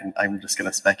data. I'm just going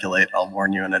to speculate. I'll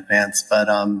warn you in advance. But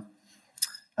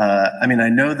I mean, I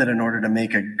know that in order to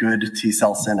make a good T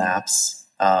cell synapse,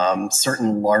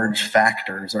 certain large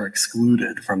factors are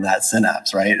excluded from that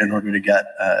synapse, right? In order to get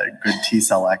good T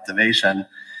cell activation.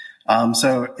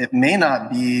 So it may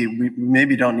not be, we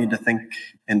maybe don't need to think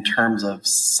in terms of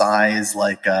size,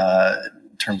 like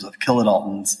in terms of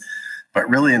kilodaltons, but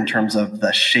really in terms of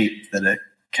the shape that it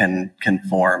can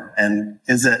form. And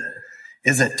is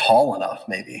it tall enough,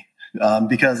 maybe?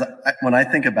 Because when I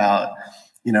think about,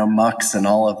 MUX and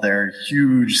all of their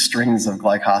huge strings of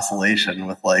glycosylation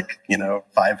with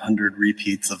 500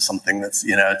 repeats of something that's,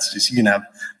 it's just, you can have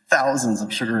thousands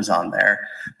of sugars on there,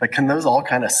 but can those all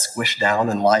kind of squish down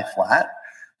and lie flat?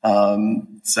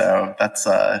 So that's,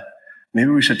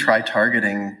 maybe we should try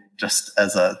targeting, just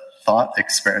as a thought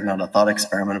experiment, not a thought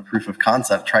experiment, a proof of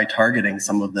concept, try targeting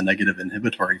some of the negative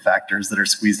inhibitory factors that are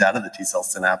squeezed out of the T cell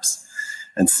synapse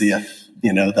and see if,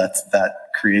 that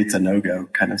creates a no-go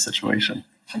kind of situation.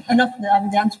 And often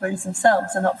the antibodies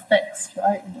themselves are not fixed,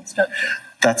 right, in the structure.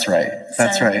 That's right.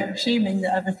 That's so right. You're assuming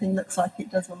that everything looks like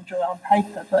it does when we draw on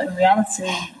paper, but in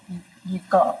reality, you've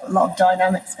got a lot of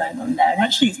dynamics going on there. And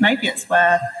actually, maybe it's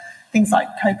where things like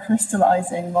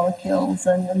co-crystallizing molecules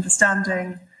and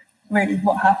understanding really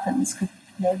what happens could,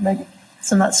 maybe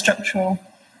some of that structural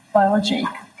biology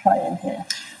could play in here.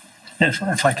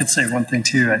 If I could say one thing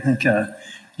too, I think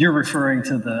you're referring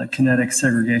to the kinetic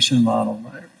segregation model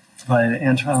by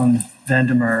Antoine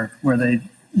Vandermeer, where they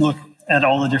look at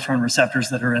all the different receptors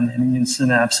that are in the immune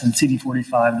synapse, and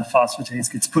CD45, the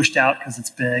phosphatase, gets pushed out because it's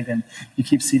big, and you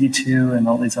keep CD2 and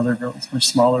all these other much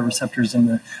smaller receptors in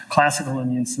the classical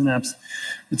immune synapse.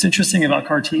 What's interesting about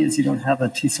CAR T is you don't have a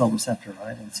T cell receptor,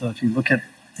 right? And so if you look at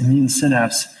immune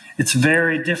synapse, it's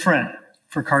very different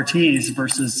for CAR Ts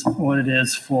versus what it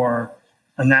is for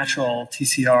a natural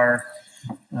TCR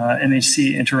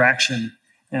MHC interaction.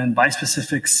 And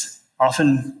bispecifics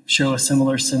often show a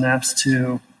similar synapse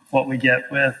to what we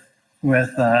get with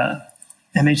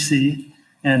MHC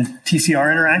and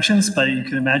TCR interactions, but you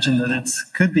can imagine that it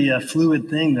could be a fluid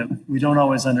thing that we don't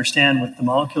always understand with the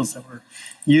molecules that we're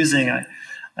using.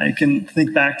 I can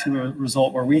think back to a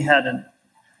result where we had an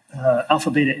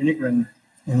alpha-beta integrin,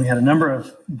 and we had a number of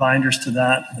binders to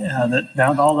that that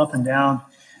bound all up and down.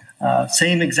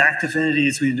 Same exact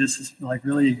affinities. We did this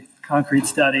really concrete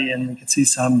study, and we could see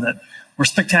some that were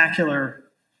spectacular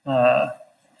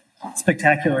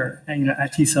spectacular,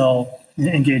 T cell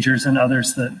engagers and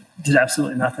others that did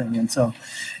absolutely nothing. And so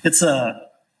it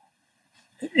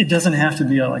doesn't have to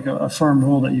be a firm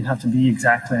rule that you have to be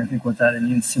exactly, I think, what that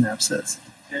immune synapse is.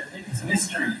 It's a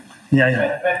mystery.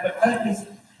 Yeah. But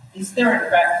is there in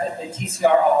fact a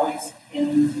TCR always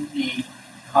in the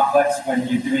complex when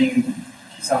you're doing T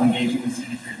cell engaging with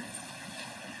CD3?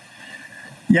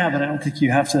 Yeah, but I don't think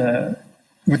you have to.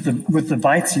 With the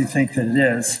bites, you think that it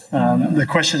is. The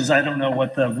question is, I don't know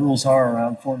what the rules are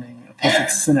around forming a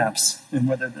perfect synapse, and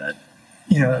whether that,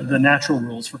 the natural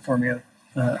rules for forming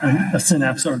a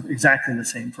synapse are exactly the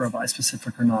same for a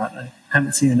bispecific or not. I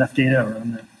haven't seen enough data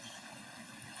around that.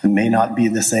 It may not be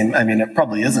the same. I mean, it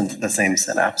probably isn't the same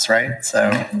synapse, right?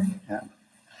 So, yeah.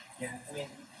 Yeah, I mean,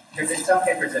 there's been some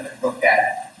papers that have looked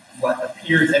at what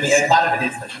appears, a lot of it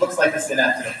is, it looks like a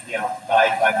synapse,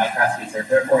 by microscopy, so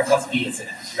therefore it must be a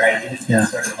synapse, right? It is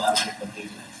sort of a lot of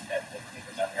implications that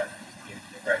papers out there.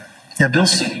 You're right. Yeah,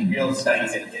 Bill's real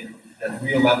studies in the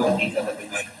real level of detail that we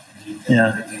might need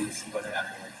to do to see whether or not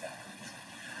they work out.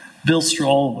 Bill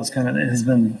Stroll has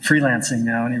been freelancing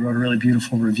now, and he wrote a really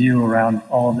beautiful review around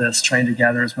all of this, trying to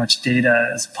gather as much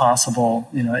data as possible,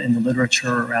 in the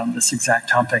literature around this exact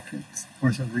topic. It's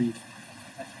worth a read.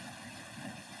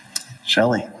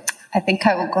 Shelley. I think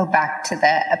I will go back to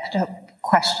the epitope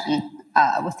question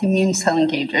with immune cell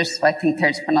engagers. So I think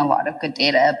there's been a lot of good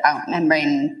data about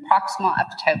membrane proximal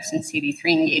epitopes and CD3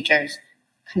 engagers.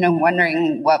 Kind of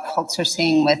wondering what folks are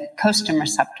seeing with co-stim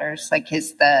receptors. Like,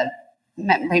 is the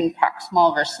membrane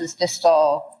proximal versus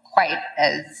distal quite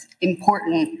as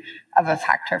important of a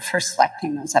factor for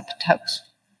selecting those epitopes?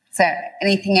 Is there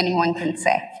anything anyone can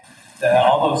say?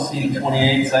 All those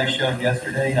CD28s I showed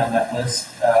yesterday on that list,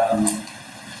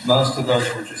 most of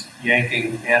those were just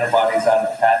yanking antibodies out of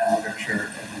the patent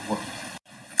literature and worked.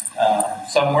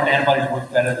 Some more antibodies work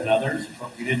better than others,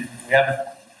 but we haven't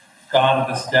gone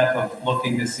to the step of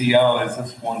looking to see, is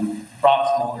this one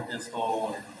proximal or distal or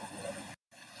whatever.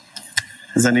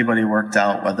 Has anybody worked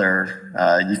out whether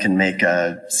you can make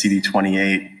a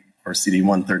CD28 or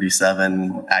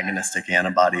CD137 agonistic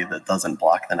antibody that doesn't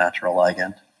block the natural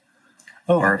ligand?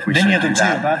 Or if many of them do.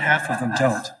 About half of them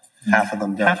don't. Half of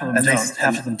them don't. Half of them don't.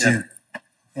 Half of them do.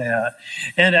 Yeah.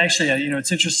 And actually,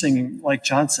 it's interesting, like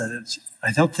John said,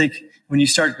 I don't think when you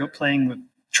start playing with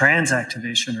trans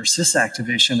activation or cis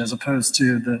activation as opposed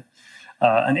to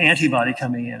an antibody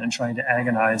coming in and trying to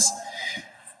agonize,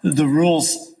 the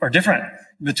rules are different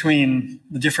between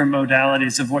the different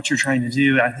modalities of what you're trying to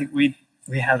do. I think we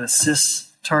have a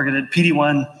cis-targeted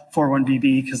PD-1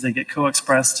 4-1BB because they get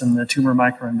co-expressed in the tumor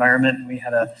microenvironment. And we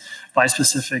had a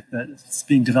bispecific that's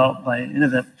being developed by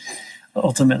Innovent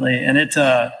ultimately. And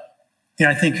I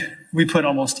think we put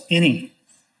almost any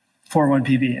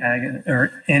 4-1BB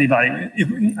or antibody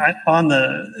on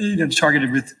the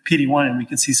targeted with PD-1, and we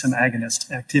could see some agonist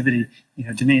activity,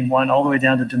 domain 1 all the way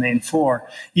down to domain 4.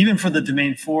 Even for the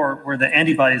domain 4, where the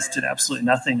antibodies did absolutely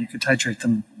nothing, you could titrate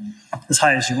them as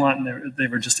high as you want, and they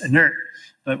were just inert.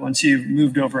 But once you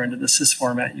moved over into the cis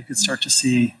format, you could start to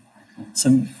see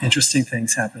some interesting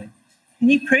things happening.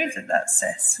 And you proved that that's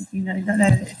cis. You don't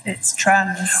know if it's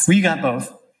trans. We got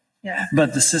both. Yeah.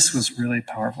 But the cis was really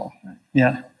powerful.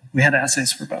 Yeah. We had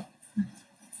assays for both.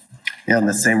 Yeah, and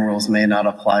the same rules may not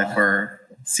apply for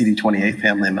CD28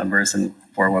 family members and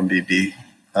 4-1BB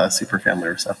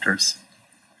superfamily receptors.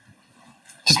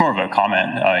 Just more of a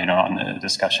comment, on the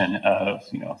discussion of,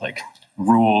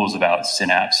 rules about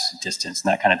synapse distance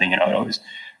and that kind of thing. It always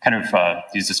kind of,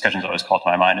 these discussions always call to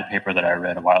my mind a paper that I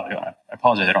read a while ago. And I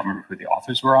apologize, I don't remember who the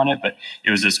authors were on it, but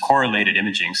it was this correlated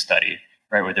imaging study,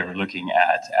 right, where they were looking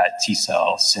at T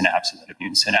cell synapses and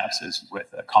immune synapses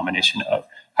with a combination of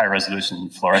high resolution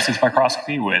fluorescence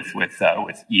microscopy with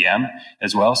EM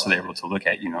as well. So they were able to look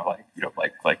at,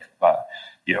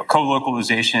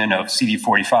 co-localization of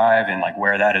CD45 and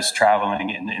where that is traveling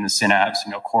in the synapse,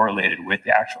 correlated with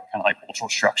the actual kind of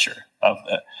ultrastructure of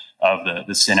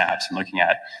the synapse, and looking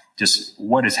at just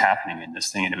what is happening in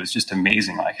this thing. And it was just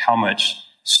amazing, how much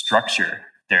structure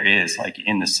there is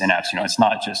in the synapse. It's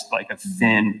not just a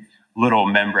thin little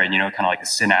membrane, kind of like a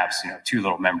synapse, two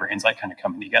little membranes kind of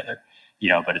coming together,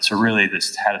 but it's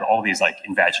this had all these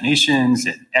invaginations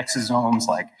and exosomes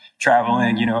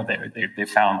traveling, they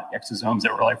found exosomes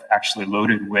that were actually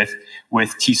loaded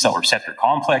with T cell receptor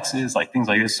complexes, things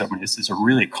like this. So this is a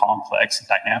really complex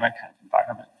dynamic kind of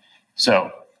environment.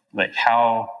 So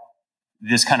how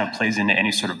this kind of plays into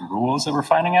any sort of rules that we're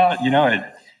finding out,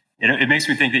 it makes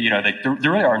me think that,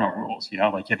 there really are no rules,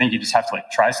 I think you just have to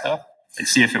try stuff and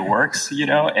see if it works,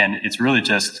 and it's really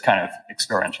just kind of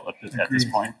experiential at this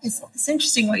point. It's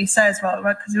interesting what you say as well,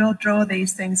 right? Because we all draw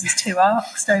these things as two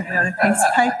arcs, don't we, on a piece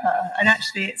of paper, and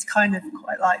actually it's kind of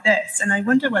quite like this. And I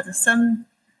wonder whether some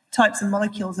types of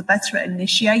molecules are better at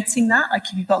initiating that. Like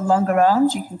if you've got longer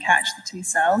arms, you can catch the two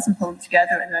cells and pull them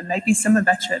together, and then maybe some are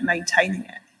better at maintaining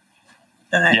it.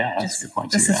 Yeah, that's a good point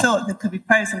too. Just a thought, there could be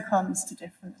pros and cons to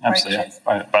different approaches.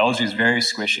 Absolutely. Biology is very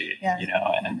squishy, and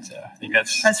I think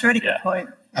that's a really good point.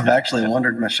 I've actually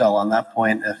wondered, Michelle, on that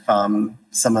point, if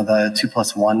some of the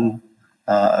 2+1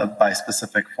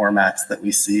 bispecific formats that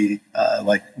we see,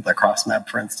 like the CrossMab,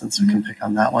 for instance, we can pick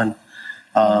on that one,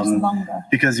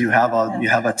 because you have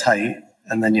a tight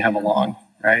and then you have a long,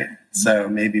 right? So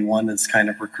maybe one is kind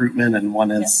of recruitment and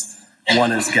one is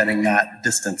getting that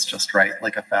distance just right,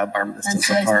 like a Fab arm distance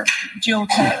apart. Dual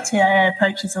TAA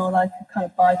approaches, or like a kind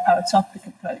of biparatopic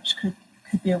approach, could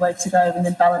be a way to go, and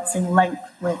then balancing length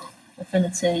with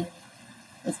affinity,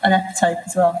 with an epitope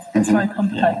as well. It's very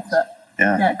complicated, but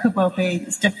it could well be.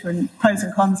 There's different pros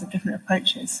and cons of different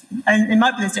approaches, and it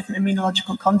might be there's different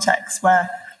immunological contexts where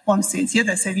one suits the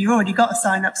other. So if you've already got a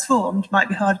synapse formed, it might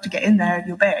be harder to get in there if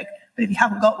you're big, but if you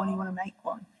haven't got one, you want to make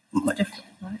one. Quite different,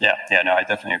 right? No, I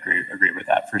definitely agree with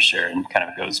that for sure, and kind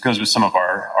of goes with some of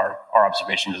our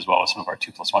observations as well as some of our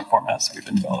 2+1 formats that we've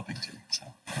been developing too. So,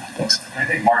 thanks. I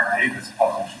think Mark Davis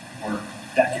published work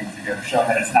decades ago showing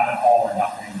that it's not an all or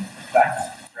nothing effect,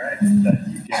 right? That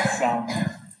you get some.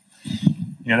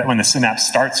 That when the synapse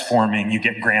starts forming, you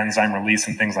get granzyme release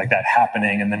and things like that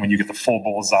happening, and then when you get the full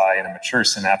bullseye in a mature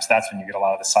synapse, that's when you get a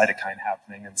lot of the cytokine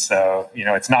happening. And so,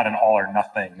 it's not an all or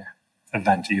nothing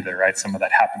event either, right? Some of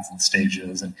that happens in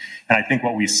stages. And I think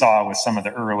what we saw with some of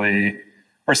the early,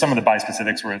 or some of the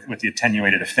bispecifics with the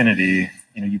attenuated affinity,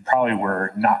 you probably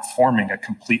were not forming a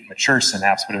complete mature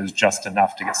synapse, but it was just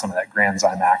enough to get some of that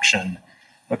granzyme action,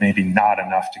 but maybe not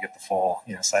enough to get the full,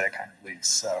 cytokine release.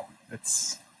 So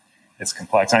it's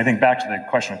complex. And I think back to the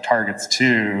question of targets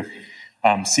too,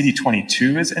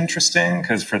 CD22 is interesting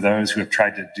because for those who have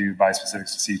tried to do bispecifics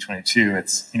with CD22,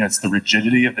 it's the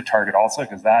rigidity of the target also,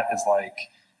 because that is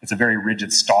it's a very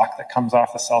rigid stalk that comes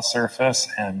off the cell surface,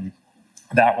 and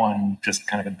that one just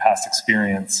kind of in past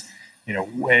experience,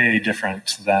 way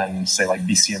different than say like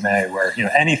BCMA, where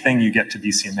anything you get to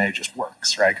BCMA just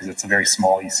works, right? Because it's a very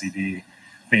small ECD.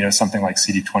 But something like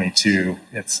CD22,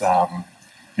 it's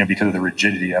because of the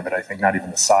rigidity of it, I think not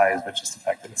even the size, but just the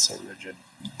fact that it's so rigid.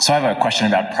 So I have a question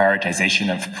about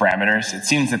prioritization of parameters. It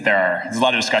seems that there's a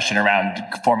lot of discussion around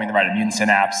forming the right immune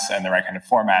synapse and the right kind of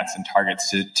formats and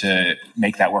targets to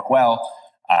make that work well,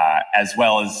 as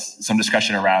well as some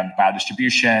discussion around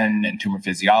biodistribution and tumor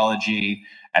physiology.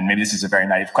 And maybe this is a very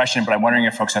naive question, but I'm wondering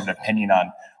if folks have an opinion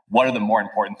on what are the more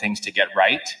important things to get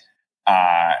right.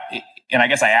 And I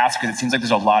guess I ask because it seems like there's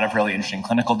a lot of really interesting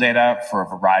clinical data for a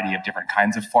variety of different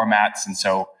kinds of formats. And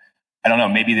so I don't know,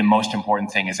 maybe the most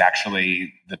important thing is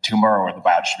actually the tumor or the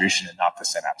biodistribution and not the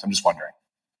synapse. I'm just wondering.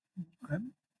 Okay.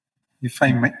 If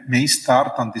I may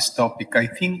start on this topic, I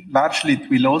think largely it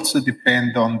will also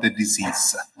depend on the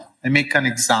disease. I make an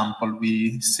example.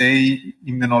 We say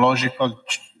hematological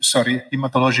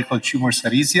tumors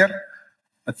are easier,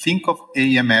 but think of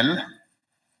AML.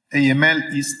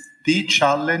 AML is the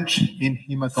challenge in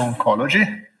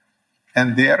hemato-oncology.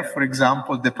 And there, for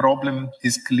example, the problem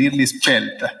is clearly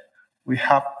spelled. We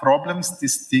have problems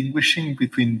distinguishing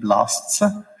between blasts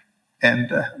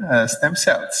and stem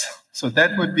cells. So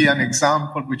that would be an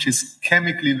example which is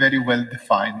chemically very well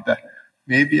defined.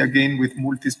 Maybe again with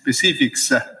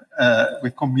multispecifics,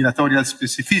 with combinatorial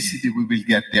specificity, we will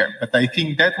get there. But I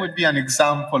think that would be an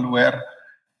example where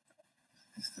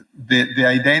the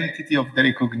identity of the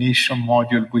recognition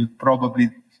module will probably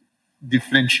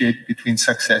differentiate between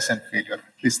success and failure.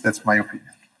 At least that's my opinion.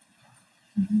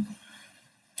 Mm-hmm.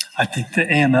 I think the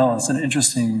AML is an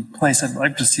interesting place. I'd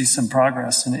like to see some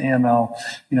progress in AML.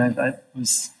 I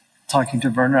was talking to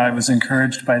Werner. I was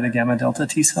encouraged by the gamma delta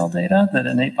T cell data that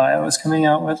Innate Bio is coming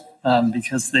out with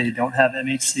because they don't have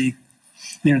MHC.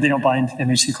 They don't bind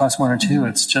MHC class 1 or 2.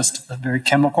 It's just a very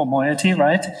chemical moiety,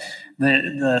 right?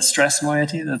 The stress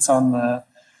moiety that's on the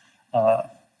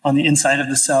inside of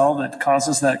the cell that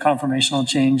causes that conformational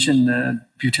change in the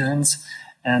butyrians,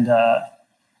 and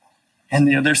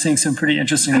they're seeing some pretty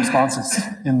interesting responses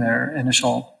in their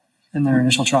initial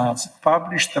trials.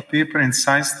 Published a paper in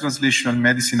Science Translational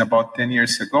Medicine about 10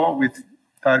 years ago with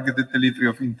targeted delivery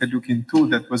of interleukin-2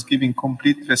 that was giving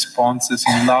complete responses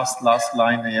in last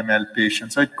line AML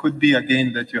patients. So it could be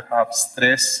again that you have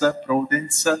stress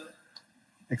proteins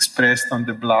expressed on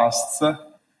the blasts,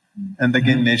 and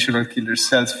again natural killer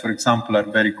cells, for example, are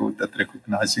very good at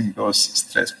recognizing those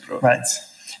stress proteins. Right.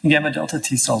 gamma delta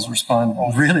T cells respond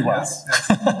really well.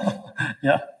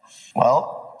 Yeah.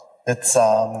 Well, it's,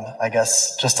 I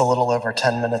guess, just a little over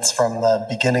 10 minutes from the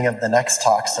beginning of the next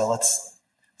talk. So let's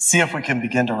see if we can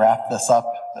begin to wrap this up,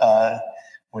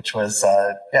 which was,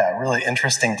 a really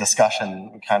interesting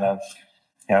discussion. We kind of,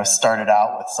 started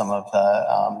out with some of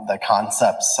the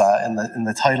concepts in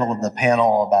the title of the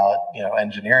panel about,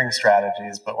 engineering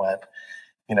strategies, but went,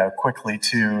 quickly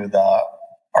to the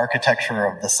architecture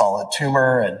of the solid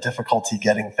tumor and difficulty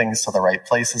getting things to the right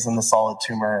places in the solid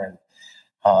tumor,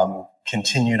 and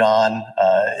continued on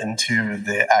into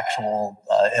the actual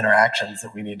interactions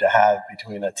that we need to have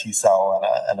between a T cell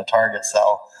and a target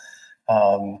cell.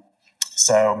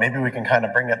 So maybe we can kind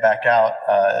of bring it back out.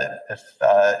 If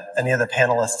any of the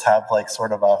panelists have like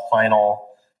sort of a final,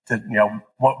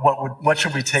 what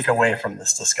should we take away from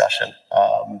this discussion?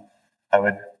 I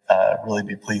would really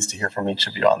be pleased to hear from each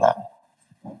of you on that.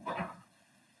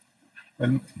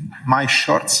 Well, my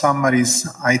short summary is,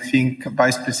 I think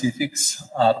bispecifics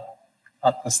are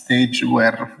at a stage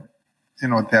where,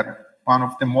 they're one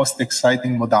of the most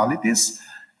exciting modalities.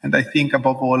 And I think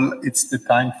above all, it's the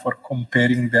time for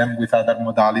comparing them with other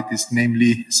modalities,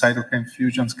 namely cytokine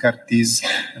fusions, CAR-Ts,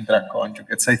 and drug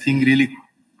conjugates. I think really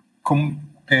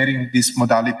comparing these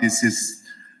modalities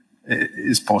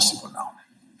is possible now.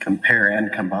 Compare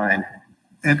and combine.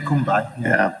 And combine,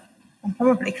 yeah. And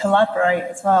probably collaborate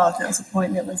as well. I think that was a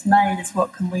point that was made, is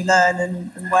what can we learn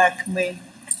and where can we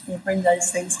bring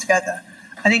those things together.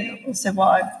 I think also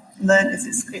what I've learned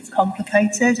is it's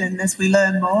complicated, and as we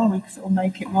learn more, we can sort of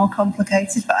make it more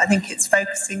complicated. But I think it's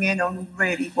focusing in on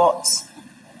really what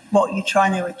you're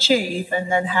trying to achieve,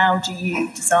 and then how do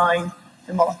you design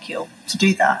the molecule to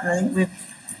do that. And I think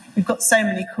we've got so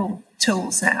many cool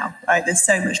tools now, right? There's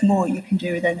so much more you can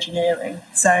do with engineering.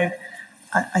 So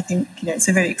I think it's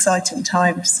a really exciting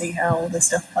time to see how all this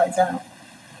stuff plays out.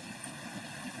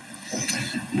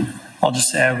 I'll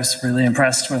just say I was really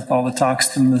impressed with all the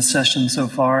talks in the session so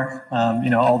far.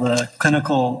 All the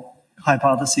clinical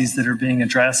hypotheses that are being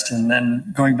addressed, and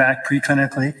then going back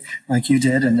preclinically, like you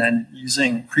did, and then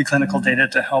using preclinical data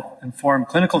to help inform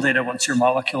clinical data once your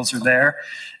molecules are there,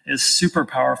 is super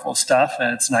powerful stuff.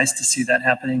 And it's nice to see that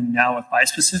happening now with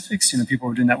bispecifics. People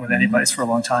were doing that with antibodies for a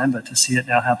long time, but to see it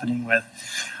now happening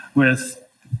with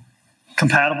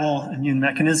compatible immune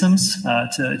mechanisms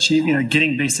to achieve,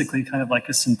 getting basically kind of like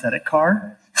a synthetic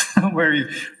CAR, where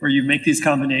you make these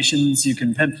combinations. You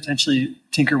can potentially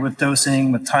tinker with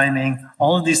dosing, with timing,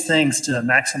 all of these things to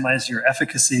maximize your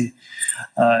efficacy.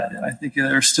 I think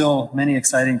there are still many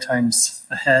exciting times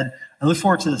ahead. I look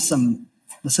forward to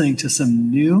listening to some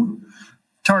new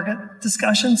target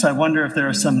discussions. I wonder if there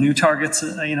are some new targets,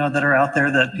 that are out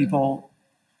there that people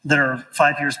that are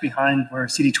 5 years behind where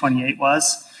CD28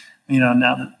 was.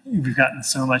 Now that we've gotten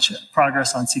so much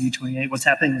progress on CD28, what's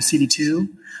happening with CD2,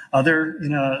 other,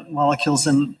 molecules,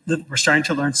 and we're starting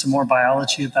to learn some more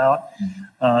biology about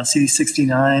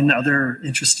CD69, other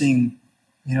interesting,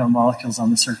 molecules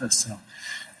on the surface. So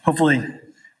hopefully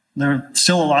there's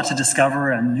still a lot to discover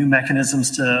and new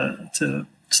mechanisms to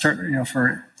start,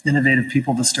 for innovative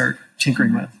people to start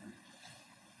tinkering with.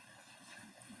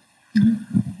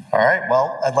 All right.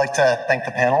 Well, I'd like to thank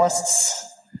the panelists.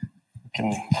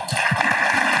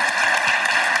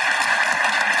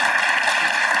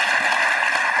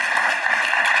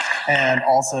 And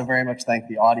also very much thank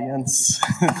the audience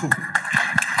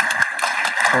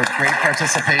for great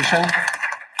participation,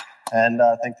 and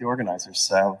thank the organizers.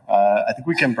 So I think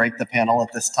we can break the panel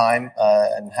at this time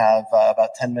and have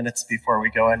about 10 minutes before we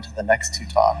go into the next two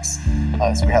talks.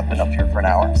 So we have been up here for an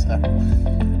hour. So.